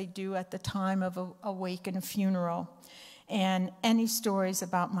course, as they do at the time of a wake and a funeral. And any stories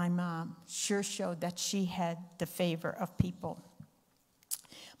about my mom sure showed that she had the favor of people.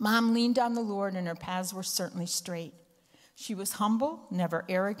 Mom leaned on the Lord, and her paths were certainly straight. She was humble, never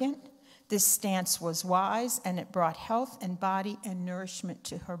arrogant. This stance was wise, and it brought health and body and nourishment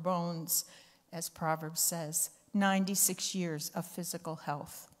to her bones, as Proverbs says, 96 years of physical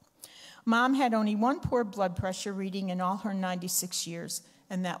health. Mom had only one poor blood pressure reading in all her 96 years,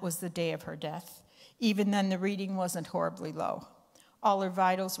 and that was the day of her death. Even then, the reading wasn't horribly low. All her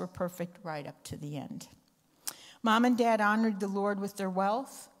vitals were perfect right up to the end. Mom and Dad honored the Lord with their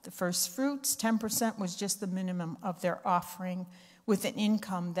wealth. The first fruits, 10%, was just the minimum of their offering, with an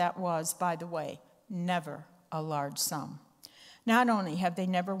income that was, by the way, never a large sum. Not only have they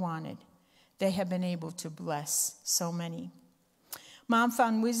never wanted, they have been able to bless so many. Mom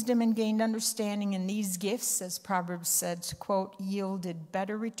found wisdom and gained understanding, and these gifts, as Proverbs said, quote, yielded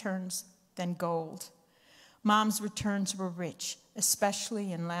better returns than gold. Mom's returns were rich,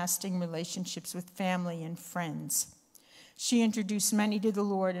 especially in lasting relationships with family and friends. She introduced many to the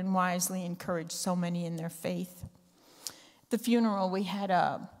Lord and wisely encouraged so many in their faith. At the funeral, we had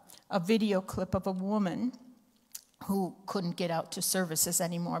a video clip of a woman who couldn't get out to services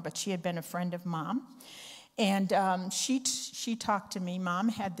anymore, but she had been a friend of Mom. And she talked to me. Mom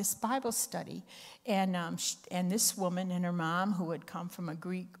had this Bible study, and this woman and her mom, who had come from a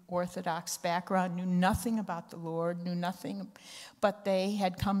Greek Orthodox background, knew nothing about the Lord, knew nothing, but they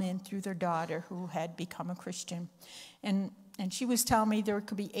had come in through their daughter, who had become a Christian. And she was telling me there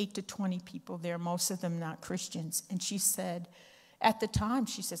could be 8 to 20 people there, most of them not Christians. And she said, at the time,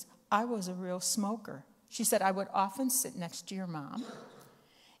 she says, I was a real smoker. She said, I would often sit next to your mom.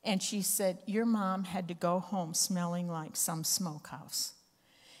 And she said, your mom had to go home smelling like some smokehouse.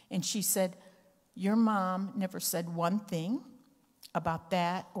 And she said, your mom never said one thing about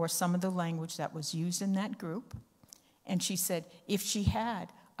that or some of the language that was used in that group. And she said, if she had,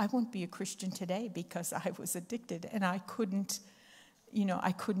 I wouldn't be a Christian today because I was addicted and I couldn't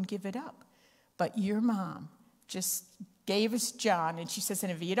give it up. But your mom just gave us John, and she says,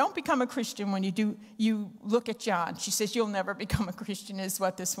 and if you don't become a Christian when you look at John, she says, you'll never become a Christian, is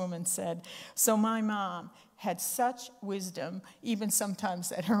what this woman said. So my mom had such wisdom, even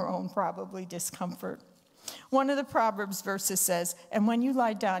sometimes at her own probably discomfort. One of the Proverbs verses says, and when you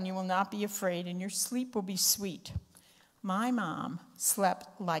lie down, you will not be afraid, and your sleep will be sweet. My mom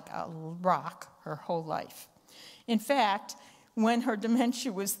slept like a rock her whole life. In fact, when her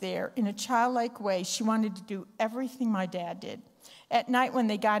dementia was there, in a childlike way, she wanted to do everything my dad did. At night when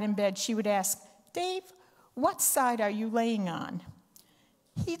they got in bed, she would ask, Dave, what side are you laying on?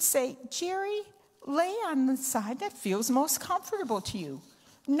 He'd say, Jerry, lay on the side that feels most comfortable to you.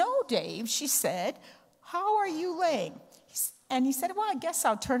 No, Dave, she said, how are you laying? And he said, well, I guess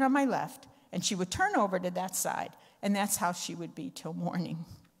I'll turn on my left. And she would turn over to that side, and that's how she would be till morning.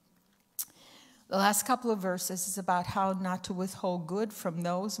 The last couple of verses is about how not to withhold good from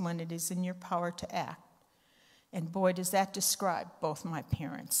those when it is in your power to act. And boy, does that describe both my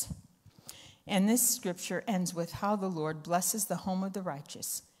parents. And this scripture ends with how the Lord blesses the home of the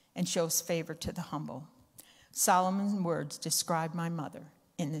righteous and shows favor to the humble. Solomon's words describe my mother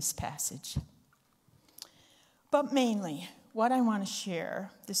in this passage. But mainly, what I want to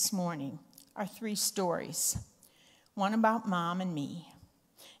share this morning are 3 stories. One about Mom and me,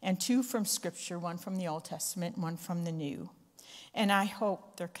 and 2 from Scripture, one from the Old Testament, one from the New. And I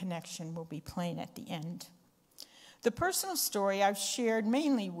hope their connection will be plain at the end. The personal story I've shared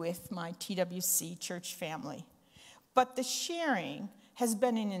mainly with my TWC church family, but the sharing has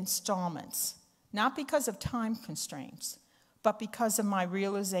been in installments, not because of time constraints, but because of my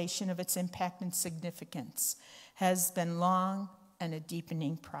realization of its impact and significance has been long and a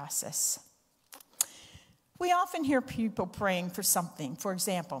deepening process. We often hear people praying for something. For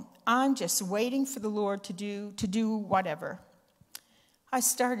example, I'm just waiting for the Lord to do whatever. I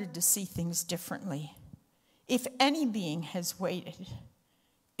started to see things differently. If any being has waited,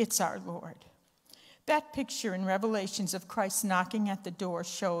 it's our Lord. That picture in Revelations of Christ knocking at the door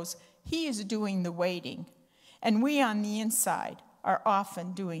shows he is doing the waiting, and we on the inside are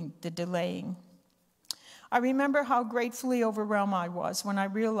often doing the delaying. I remember how gratefully overwhelmed I was when I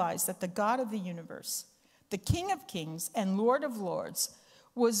realized that the God of the universe, the King of Kings and Lord of Lords,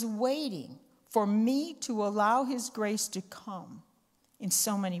 was waiting for me to allow his grace to come in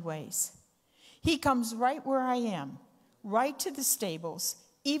so many ways. He comes right where I am, right to the stables,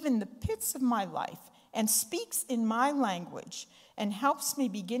 even the pits of my life, and speaks in my language and helps me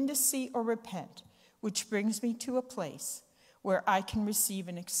begin to see or repent, which brings me to a place where I can receive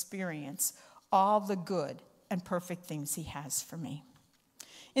and experience all the good and perfect things he has for me.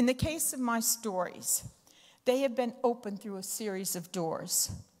 In the case of my stories, they have been opened through a series of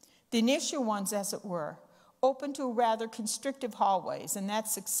doors. The initial ones, as it were, open to rather constrictive hallways, and that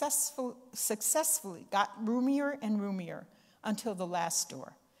successfully got roomier and roomier until the last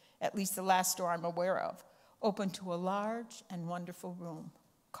door, at least the last door I'm aware of, opened to a large and wonderful room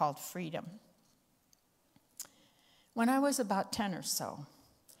called freedom. When I was about 10 or so,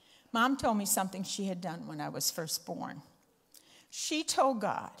 Mom told me something she had done when I was first born. She told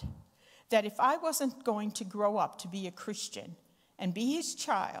God that if I wasn't going to grow up to be a Christian and be his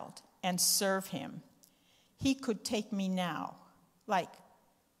child and serve him, he could take me now, like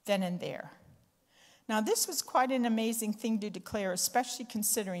then and there. Now, this was quite an amazing thing to declare, especially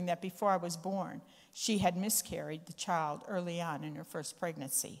considering that before I was born, she had miscarried the child early on in her first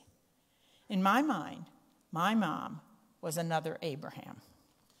pregnancy. In my mind, my mom was another Abraham.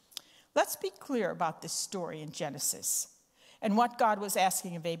 Let's be clear about this story in Genesis and what God was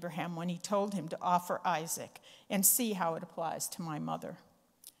asking of Abraham when he told him to offer Isaac, and see how it applies to my mother.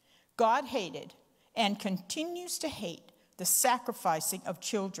 God hated and continues to hate the sacrificing of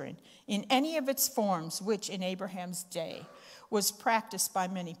children in any of its forms, which in Abraham's day was practiced by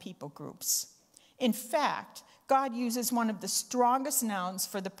many people groups. In fact, God uses one of the strongest nouns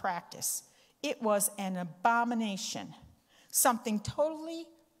for the practice. It was an abomination, something totally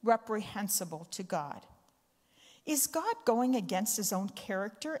reprehensible to God. Is God going against his own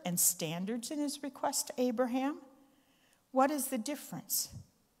character and standards in his request to Abraham? What is the difference?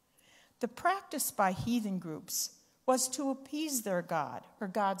 The practice by heathen groups was to appease their god, or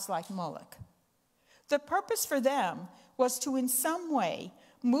gods like Moloch. The purpose for them was to in some way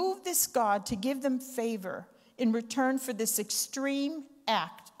move this god to give them favor in return for this extreme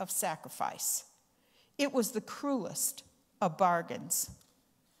act of sacrifice. It was the cruelest of bargains.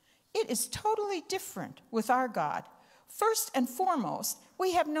 It is totally different with our God. First and foremost,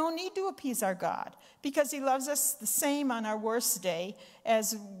 we have no need to appease our God because he loves us the same on our worst day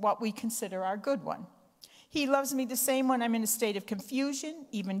as what we consider our good one. He loves me the same when I'm in a state of confusion,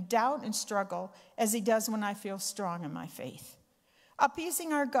 even doubt and struggle, as he does when I feel strong in my faith.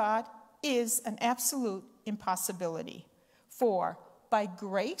 Appeasing our God is an absolute impossibility. For by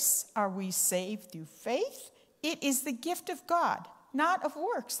grace are we saved through faith. It is the gift of God, not of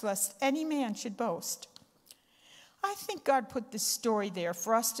works, lest any man should boast. I think God put this story there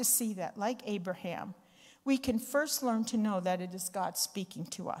for us to see that, like Abraham, we can first learn to know that it is God speaking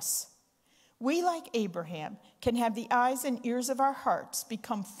to us. We, like Abraham, can have the eyes and ears of our hearts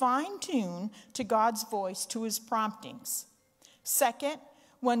become fine-tuned to God's voice, to his promptings. Second,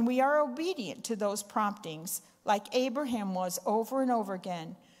 when we are obedient to those promptings, like Abraham was over and over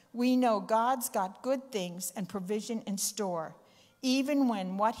again, we know God's got good things and provision in store, even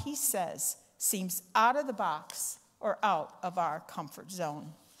when what he says seems out of the box or out of our comfort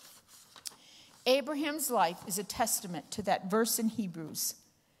zone. Abraham's life is a testament to that verse in Hebrews.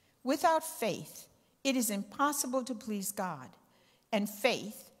 Without faith, it is impossible to please God. And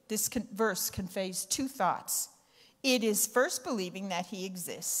faith, this verse conveys two thoughts. It is first believing that he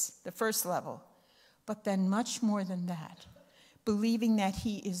exists, the first level, but then much more than that, believing that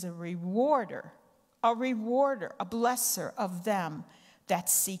he is a rewarder, a blesser of them that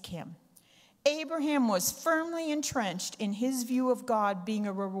seek him. Abraham was firmly entrenched in his view of God being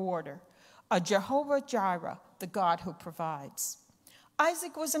a rewarder, a Jehovah Jireh, the God who provides.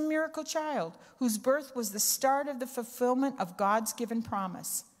 Isaac was a miracle child whose birth was the start of the fulfillment of God's given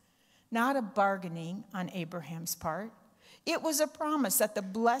promise, not a bargaining on Abraham's part. It was a promise that the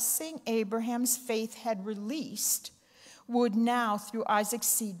blessing Abraham's faith had released would now, through Isaac's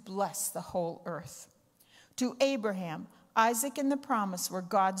seed, bless the whole earth. To Abraham, Isaac and the promise were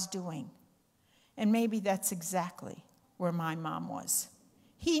God's doing. And maybe that's exactly where my mom was.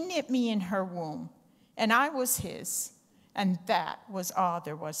 He knit me in her womb, and I was his, and that was all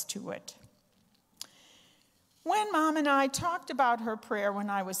there was to it. When Mom and I talked about her prayer when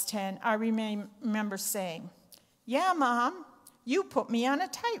I was 10, I remember saying, "Yeah, Mom, you put me on a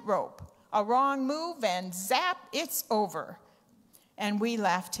tightrope. A wrong move and zap, it's over." And we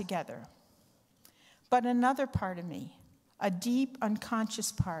laughed together. But another part of me, a deep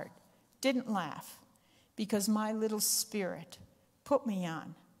unconscious part, didn't laugh because my little spirit put me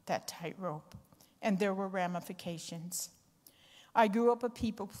on that tightrope, and there were ramifications. I grew up a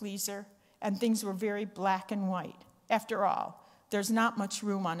people pleaser, and things were very black and white. After all, there's not much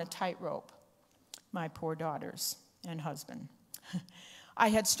room on a tightrope. My poor daughters and husband. I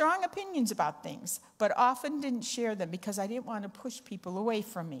had strong opinions about things, but often didn't share them because I didn't want to push people away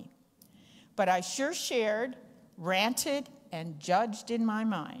from me. But I sure shared, ranted, and judged in my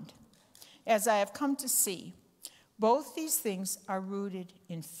mind. As I have come to see, both these things are rooted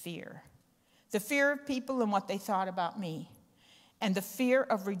in fear. The fear of people and what they thought about me, and the fear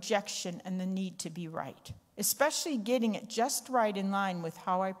of rejection and the need to be right, especially getting it just right in line with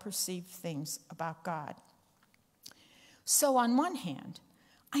how I perceived things about God. So on one hand,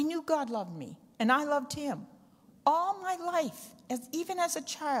 I knew God loved me, and I loved him. All my life, even as a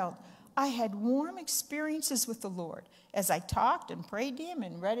child, I had warm experiences with the Lord as I talked and prayed to him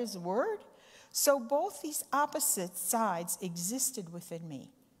and read his word. So both these opposite sides existed within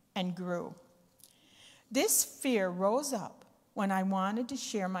me and grew. This fear rose up when I wanted to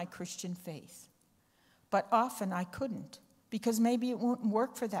share my Christian faith. But often I couldn't, because maybe it wouldn't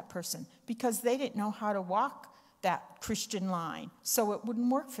work for that person, because they didn't know how to walk that Christian line, so it wouldn't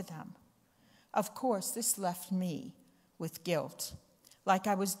work for them. Of course, this left me with guilt, like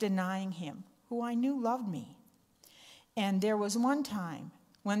I was denying him, who I knew loved me. And there was one time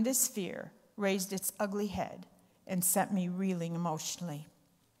when this fear raised its ugly head and sent me reeling emotionally.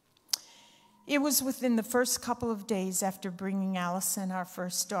 It was within the first couple of days after bringing Allison, our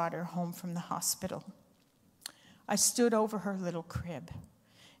first daughter, home from the hospital. I stood over her little crib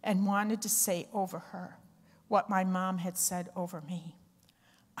and wanted to say over her what my mom had said over me.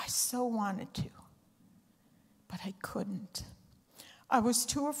 I so wanted to, but I couldn't. I was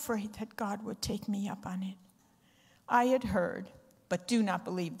too afraid that God would take me up on it. I had heard, but do not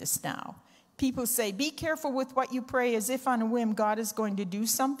believe this now. People say, be careful with what you pray, as if on a whim God is going to do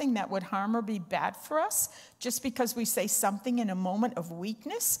something that would harm or be bad for us just because we say something in a moment of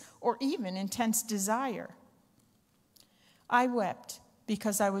weakness or even intense desire. I wept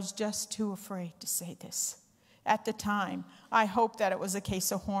because I was just too afraid to say this. At the time, I hoped that it was a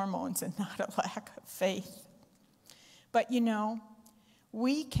case of hormones and not a lack of faith. But you know,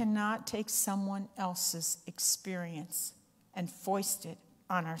 we cannot take someone else's experience and foist it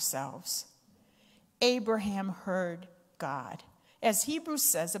on ourselves. Abraham heard God. As Hebrews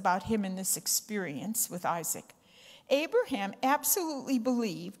says about him in this experience with Isaac, Abraham absolutely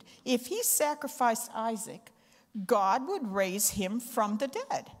believed if he sacrificed Isaac, God would raise him from the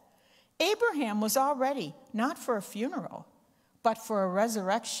dead. Abraham was all ready, not for a funeral, but for a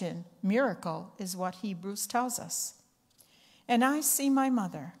resurrection miracle, is what Hebrews tells us. And I see my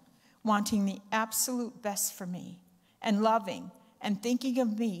mother wanting the absolute best for me and loving and thinking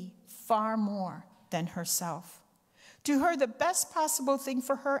of me far more than herself. To her, the best possible thing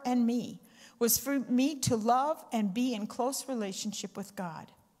for her and me was for me to love and be in close relationship with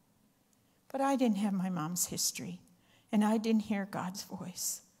God. But I didn't have my mom's history, and I didn't hear God's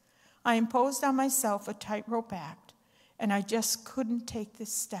voice. I imposed on myself a tightrope act, and I just couldn't take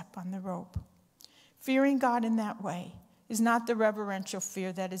this step on the rope. Fearing God in that way is not the reverential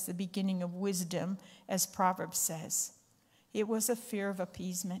fear that is the beginning of wisdom, as Proverbs says. It was a fear of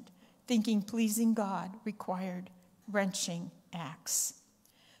appeasement, thinking pleasing God required wrenching acts.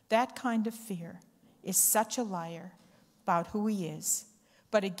 That kind of fear is such a liar about who he is.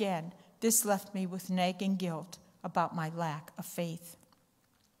 But again, this left me with nagging guilt about my lack of faith.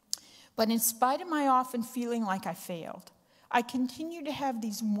 But in spite of my often feeling like I failed, I continue to have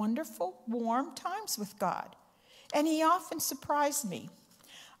these wonderful, warm times with God. And he often surprised me.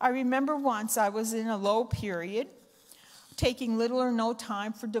 I remember once I was in a low period, taking little or no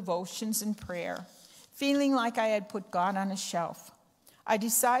time for devotions and prayer, feeling like I had put God on a shelf. I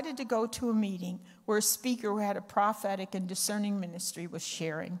decided to go to a meeting where a speaker who had a prophetic and discerning ministry was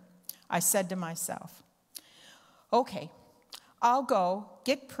sharing. I said to myself, okay, I'll go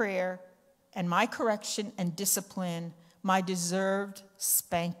get prayer and my correction and discipline, my deserved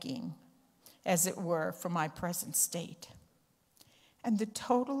spanking, as it were, for my present state. And the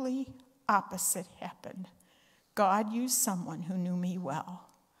totally opposite happened. God used someone who knew me well,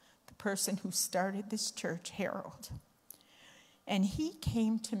 the person who started this church, Harold. And he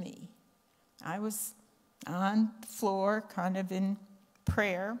came to me. I was on the floor, kind of in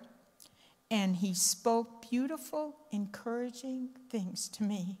prayer, and he spoke beautiful, encouraging things to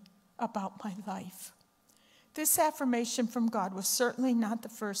me about my life. This affirmation from God was certainly not the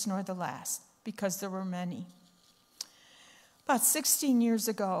first nor the last, because there were many. About 16 years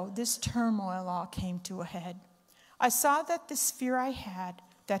ago, this turmoil all came to a head. I saw that this fear I had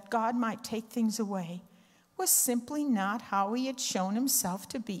that God might take things away was simply not how he had shown himself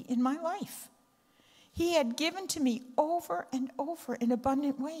to be in my life. He had given to me over and over in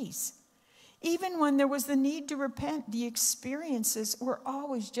abundant ways. Even when there was the need to repent, the experiences were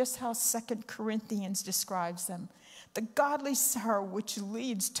always just how 2 Corinthians describes them, the godly sorrow which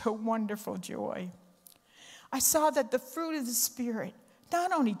leads to wonderful joy. I saw that the fruit of the Spirit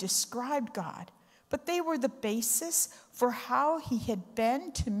not only described God, but they were the basis for how he had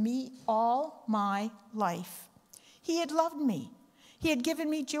been to me all my life. He had loved me. He had given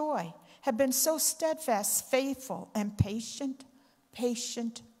me joy, had been so steadfast, faithful, and patient,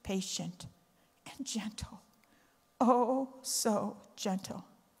 and gentle. Oh, so gentle.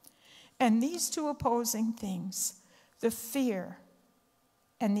 And these two opposing things, the fear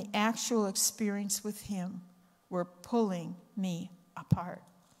and the actual experience with him, were pulling me apart.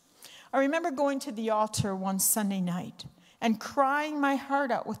 I remember going to the altar one Sunday night and crying my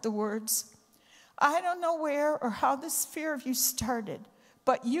heart out with the words, I don't know where or how this fear of you started,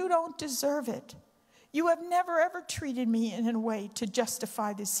 but you don't deserve it. You have never ever treated me in a way to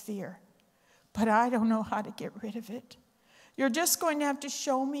justify this fear, but I don't know how to get rid of it. You're just going to have to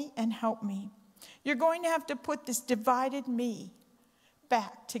show me and help me. You're going to have to put this divided me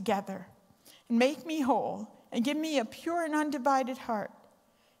back together and make me whole and give me a pure and undivided heart.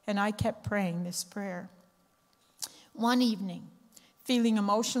 And I kept praying this prayer. One evening, feeling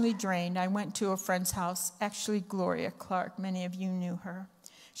emotionally drained, I went to a friend's house, actually Gloria Clark. Many of you knew her.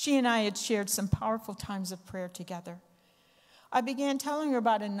 She and I had shared some powerful times of prayer together. I began telling her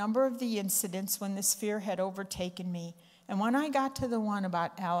about a number of the incidents when this fear had overtaken me. And when I got to the one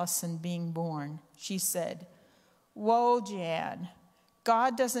about Allison being born, she said, Whoa, Jan,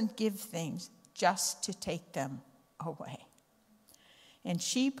 God doesn't give things just to take them away. And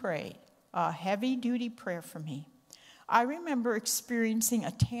she prayed a heavy-duty prayer for me. I remember experiencing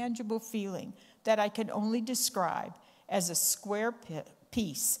a tangible feeling that I could only describe as a square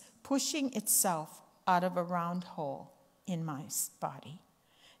piece pushing itself out of a round hole in my body.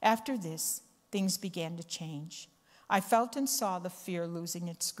 After this, things began to change. I felt and saw the fear losing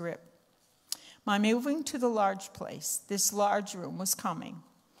its grip. My moving to the large place, this large room, was coming.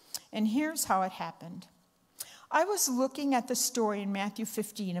 And here's how it happened. I was looking at the story in Matthew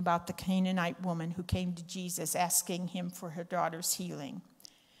 15 about the Canaanite woman who came to Jesus asking him for her daughter's healing.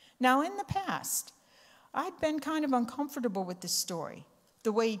 Now, in the past, I'd been kind of uncomfortable with this story.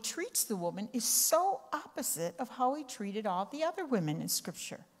 The way he treats the woman is so opposite of how he treated all the other women in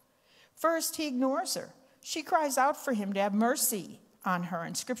Scripture. First, he ignores her. She cries out for him to have mercy on her,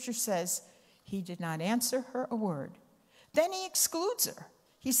 and Scripture says he did not answer her a word. Then he excludes her.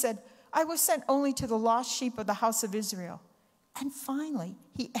 He said, I was sent only to the lost sheep of the house of Israel. And finally,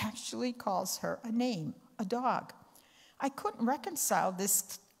 he actually calls her a name, a dog. I couldn't reconcile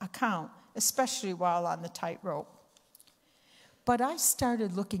this account, especially while on the tightrope. But I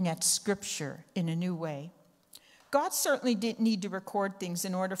started looking at Scripture in a new way. God certainly didn't need to record things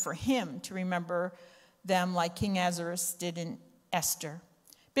in order for him to remember them like King Ahasuerus did in Esther.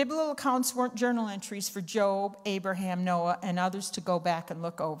 Biblical accounts weren't journal entries for Job, Abraham, Noah, and others to go back and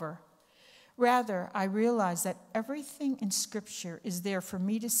look over. Rather, I realized that everything in Scripture is there for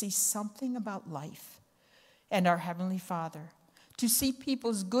me to see something about life and our Heavenly Father, to see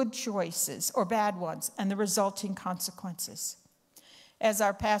people's good choices or bad ones and the resulting consequences. As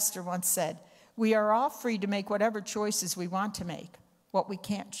our pastor once said, we are all free to make whatever choices we want to make. What we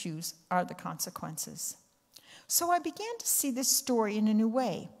can't choose are the consequences. So I began to see this story in a new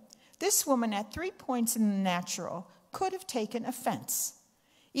way. This woman at 3 points in the natural could have taken offense.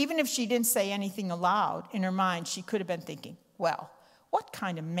 Even if she didn't say anything aloud, in her mind she could have been thinking, well, what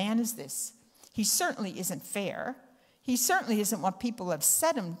kind of man is this? He certainly isn't fair. He certainly isn't what people have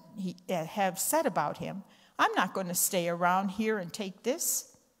said about him. I'm not going to stay around here and take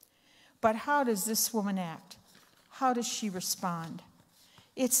this. But how does this woman act? How does she respond?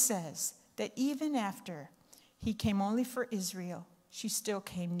 It says that even after he came only for Israel, she still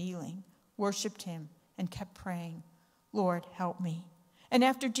came kneeling, worshiped him, and kept praying, Lord, help me. And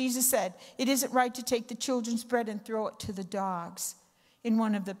after Jesus said, it isn't right to take the children's bread and throw it to the dogs, in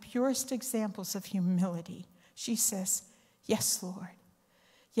one of the purest examples of humility, she says, yes, Lord.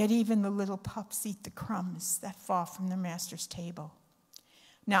 Yet even the little pups eat the crumbs that fall from their master's table.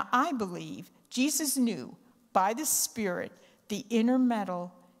 Now, I believe Jesus knew by the Spirit the inner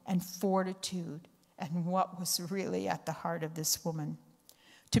mettle and fortitude and what was really at the heart of this woman.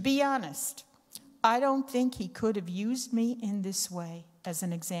 To be honest, I don't think he could have used me in this way as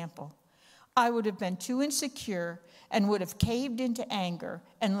an example. I would have been too insecure and would have caved into anger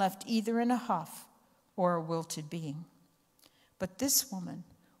and left either in a huff or a wilted being. But this woman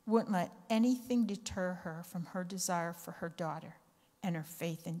wouldn't let anything deter her from her desire for her daughter and her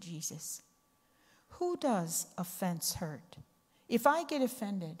faith in Jesus. Who does offense hurt? If I get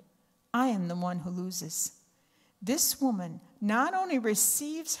offended, I am the one who loses. This woman not only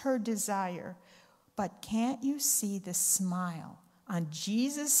receives her desire, but can't you see the smile on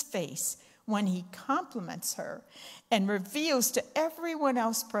Jesus' face when he compliments her and reveals to everyone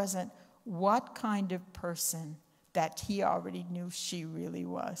else present what kind of person that he already knew she really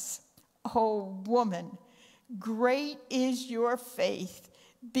was? Oh, woman, great is your faith.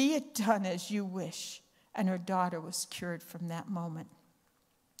 Be it done as you wish. And her daughter was cured from that moment.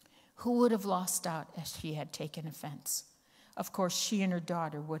 Who would have lost out if she had taken offense? Of course, she and her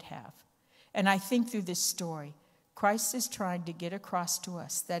daughter would have. And I think through this story, Christ is trying to get across to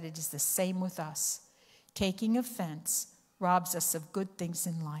us that it is the same with us. Taking offense robs us of good things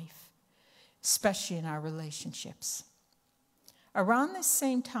in life, especially in our relationships. Around the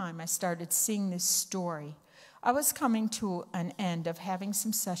same time I started seeing this story, I was coming to an end of having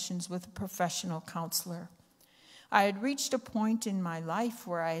some sessions with a professional counselor. I had reached a point in my life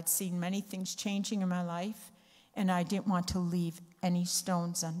where I had seen many things changing in my life, and I didn't want to leave any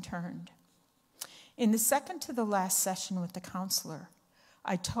stones unturned. In the second to the last session with the counselor,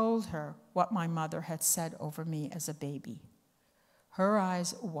 I told her what my mother had said over me as a baby. Her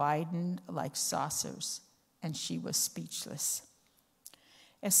eyes widened like saucers, and she was speechless.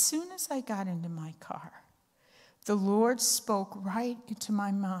 As soon as I got into my car, the Lord spoke right into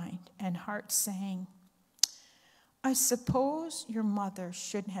my mind and heart, saying, I suppose your mother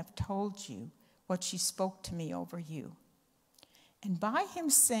shouldn't have told you what she spoke to me over you. And by him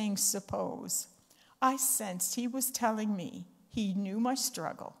saying suppose, I sensed he was telling me he knew my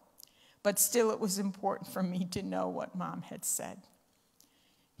struggle, but still it was important for me to know what Mom had said.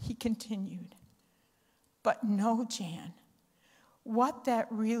 He continued, but no, Jan, what that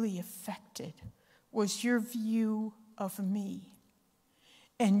really affected was your view of me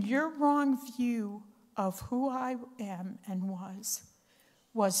and your wrong view of who I am and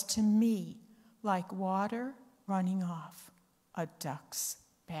was to me like water running off a duck's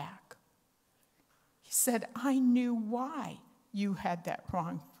back. He said, I knew why you had that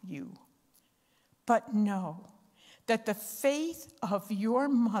wrong view, but know that the faith of your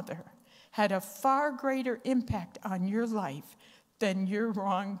mother had a far greater impact on your life than your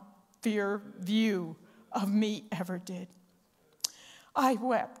wrong view of me ever did. I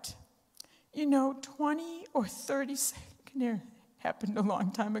wept. 20 or 30 seconds, it happened a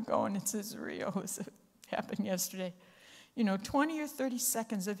long time ago, and it's as real as it happened yesterday. 20 or 30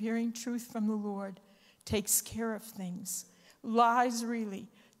 seconds of hearing truth from the Lord takes care of things, lies really,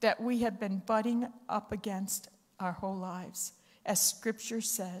 that we have been butting up against our whole lives. As Scripture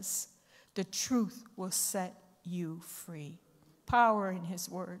says, the truth will set you free. Power in his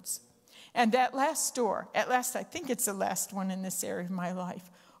words. And that last door, at last I think it's the last one in this area of my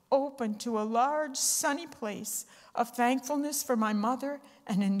life, opened to a large sunny place of thankfulness for my mother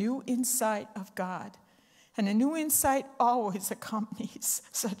and a new insight of God. And a new insight always accompanies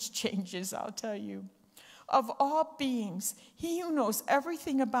such changes, I'll tell you. Of all beings, he who knows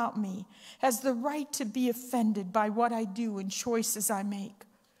everything about me has the right to be offended by what I do and choices I make.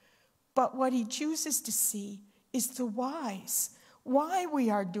 But what he chooses to see is the whys, why we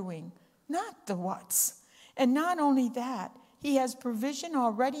are doing, not the whats. And not only that, he has provision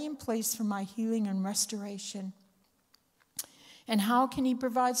already in place for my healing and restoration. And how can he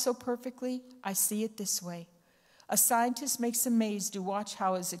provide so perfectly? I see it this way. A scientist makes a maze to watch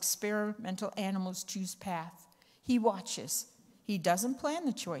how his experimental animals choose path. He watches. He doesn't plan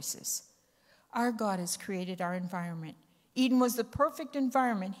the choices. Our God has created our environment. Eden was the perfect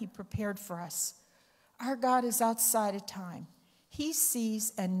environment he prepared for us. Our God is outside of time. He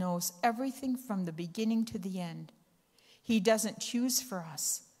sees and knows everything from the beginning to the end. He doesn't choose for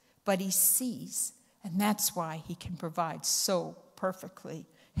us, but he sees, and that's why he can provide so perfectly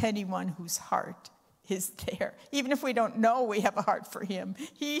anyone whose heart is there. Even if we don't know we have a heart for him,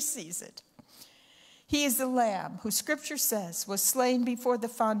 he sees it. He is the Lamb who Scripture says was slain before the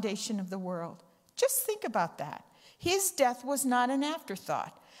foundation of the world. Just think about that. His death was not an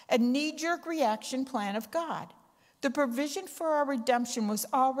afterthought, a knee-jerk reaction plan of God. The provision for our redemption was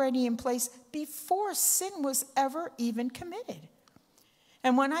already in place before sin was ever even committed.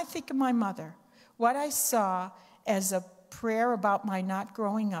 And when I think of my mother, what I saw as a prayer about my not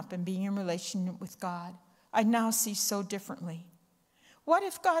growing up and being in relation with God, I now see so differently. What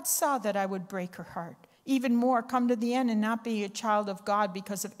if God saw that I would break her heart? Even more, come to the end and not be a child of God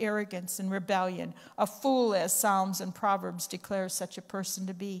because of arrogance and rebellion, a fool as Psalms and Proverbs declare such a person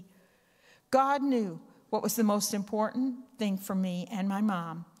to be. God knew what was the most important thing for me and my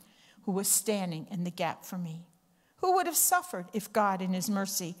mom, who was standing in the gap for me. Who would have suffered if God in his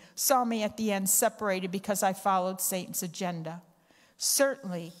mercy saw me at the end separated because I followed Satan's agenda?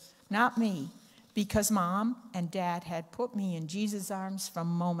 Certainly not me, because Mom and Dad had put me in Jesus' arms from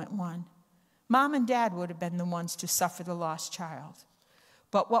moment one. Mom and Dad would have been the ones to suffer the lost child.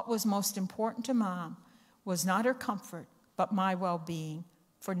 But what was most important to Mom was not her comfort, but my well-being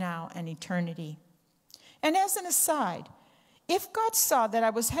for now and eternity. And as an aside, if God saw that I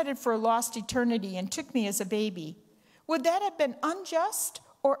was headed for a lost eternity and took me as a baby, would that have been unjust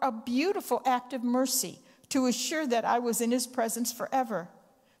or a beautiful act of mercy to assure that I was in his presence forever?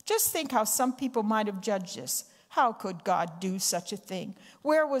 Just think how some people might have judged this. How could God do such a thing?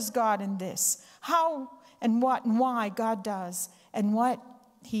 Where was God in this? How and what and why God does and what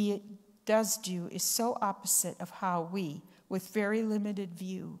he does do is so opposite of how we, with very limited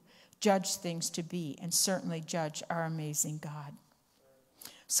view, judge things to be and certainly judge our amazing God.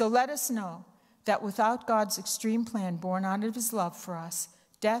 So let us know that without God's extreme plan born out of his love for us,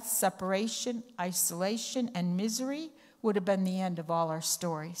 death, separation, isolation, and misery would have been the end of all our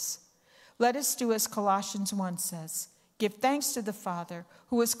stories. Let us do as Colossians 1 says, give thanks to the Father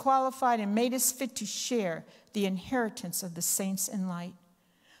who has qualified and made us fit to share the inheritance of the saints in light.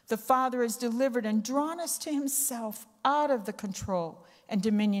 The Father has delivered and drawn us to himself out of the control and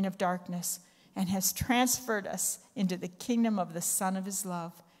dominion of darkness and has transferred us into the kingdom of the Son of his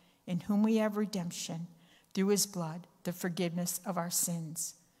love, in whom we have redemption through his blood, the forgiveness of our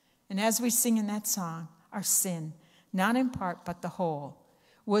sins. And as we sing in that song, our sin, not in part but the whole,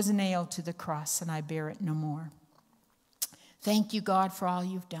 was nailed to the cross, and I bear it no more. Thank you, God, for all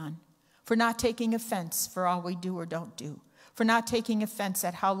you've done, for not taking offense for all we do or don't do, for not taking offense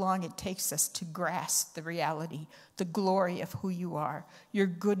at how long it takes us to grasp the reality, the glory of who you are, your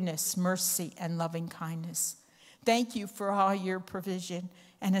goodness, mercy, and loving kindness. Thank you for all your provision,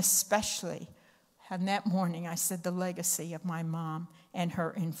 and especially on that morning, I said the legacy of my mom and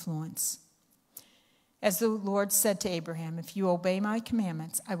her influence. As the Lord said to Abraham, if you obey my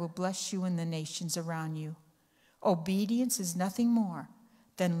commandments, I will bless you and the nations around you. Obedience is nothing more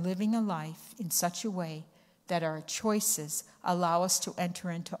than living a life in such a way that our choices allow us to enter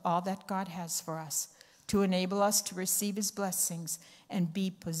into all that God has for us, to enable us to receive his blessings and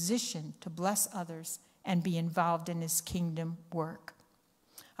be positioned to bless others and be involved in his kingdom work.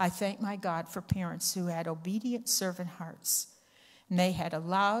 I thank my God for parents who had obedient servant hearts, and they had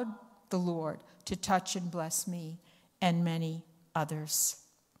allowed the Lord to touch and bless me and many others.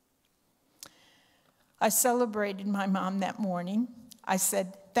 I celebrated my mom that morning. I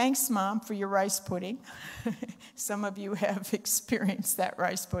said, thanks, Mom, for your rice pudding. Some of you have experienced that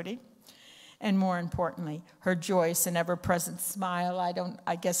rice pudding. And more importantly, her joyous and ever-present smile.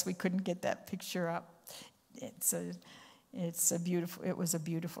 I guess we couldn't get that picture up. It was a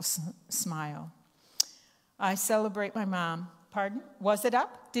beautiful smile. I celebrate my mom. Pardon? Was it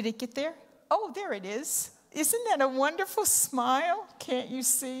up? Did it get there? Oh, there it is. Isn't that a wonderful smile? Can't you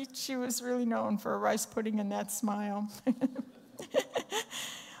see? She was really known for a rice pudding and that smile.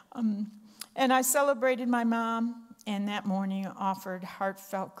 And I celebrated my mom, and that morning offered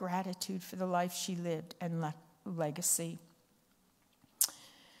heartfelt gratitude for the life she lived and legacy.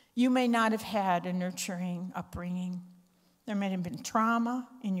 You may not have had a nurturing upbringing. There may have been trauma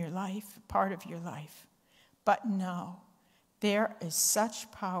in your life, part of your life. But no, there is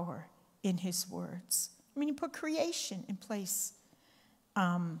such power in his words. I mean, he put creation in place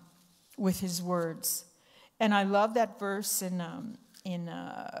with his words. And I love that verse in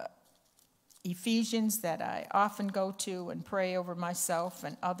Ephesians that I often go to and pray over myself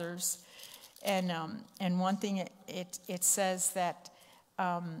and others. And one thing it says that,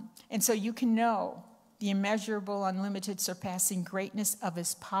 and so you can know the immeasurable, unlimited, surpassing greatness of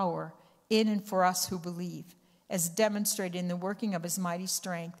his power in and for us who believe, as demonstrated in the working of his mighty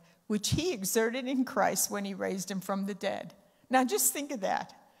strength, which he exerted in Christ when he raised him from the dead. Now just think of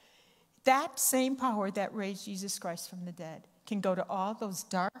that. That same power that raised Jesus Christ from the dead can go to all those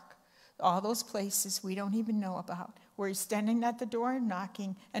dark, all those places we don't even know about, where he's standing at the door and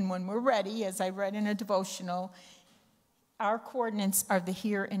knocking, and when we're ready, as I read in a devotional, our coordinates are the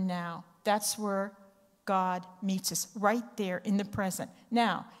here and now. That's where God meets us, right there in the present.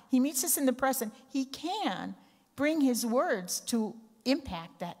 Now, he meets us in the present. He can bring his words to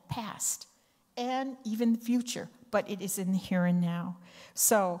impact that past and even the future, but it is in the here and now.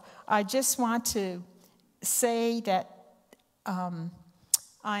 So I just want to say that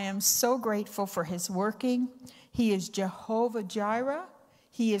I am so grateful for his working. He is Jehovah Jireh.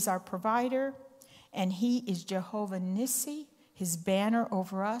 He is our provider, and he is Jehovah Nissi. His banner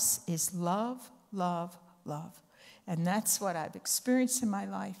over us is love, love, love. And that's what I've experienced in my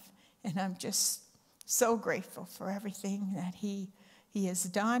life. And I'm just so grateful for everything that he has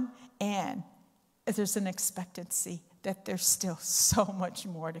done. And there's an expectancy that there's still so much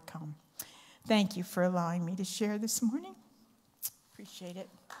more to come. Thank you for allowing me to share this morning. Appreciate it.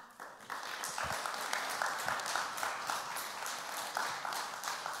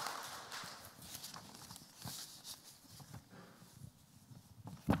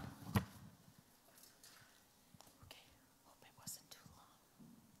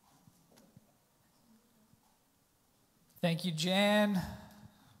 Thank you, Jan.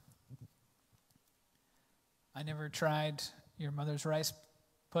 I never tried your mother's rice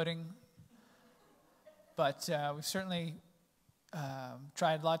pudding, but we've certainly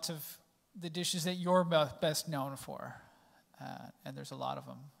tried lots of the dishes that you're best known for, and there's a lot of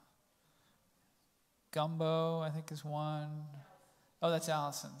them. Gumbo, I think, is one. Oh, that's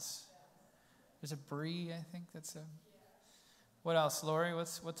Allison's. There's a brie, I think that's a... What else, Lori?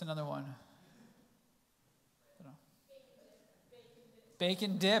 What's another one?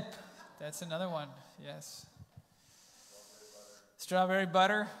 Bacon dip. That's another one, yes. Strawberry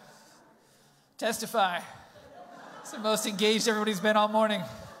butter. Testify. It's the most engaged everybody's been all morning.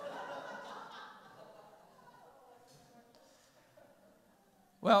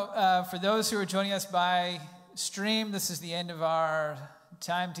 Well, for those who are joining us by stream, this is the end of our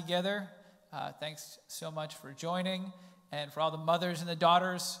time together. Thanks so much for joining. And for all the mothers and the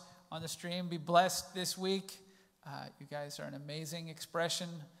daughters on the stream, be blessed this week. You guys are an amazing expression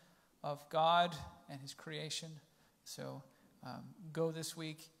of God and his creation. So go this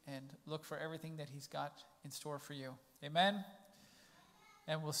week and look for everything that he's got in store for you. Amen?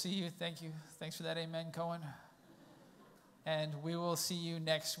 And we'll see you. Thank you. Thanks for that. Amen, Cohen. And we will see you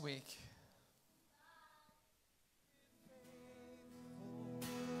next week.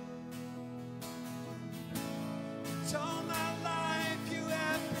 All my life you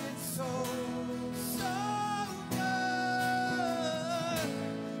have been so good.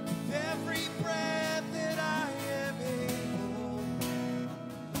 With every breath that I am able,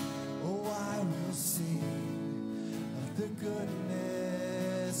 oh, I will sing of the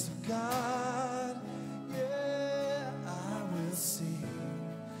goodness of God. Yeah, I will sing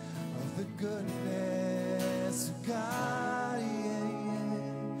of the goodness of God.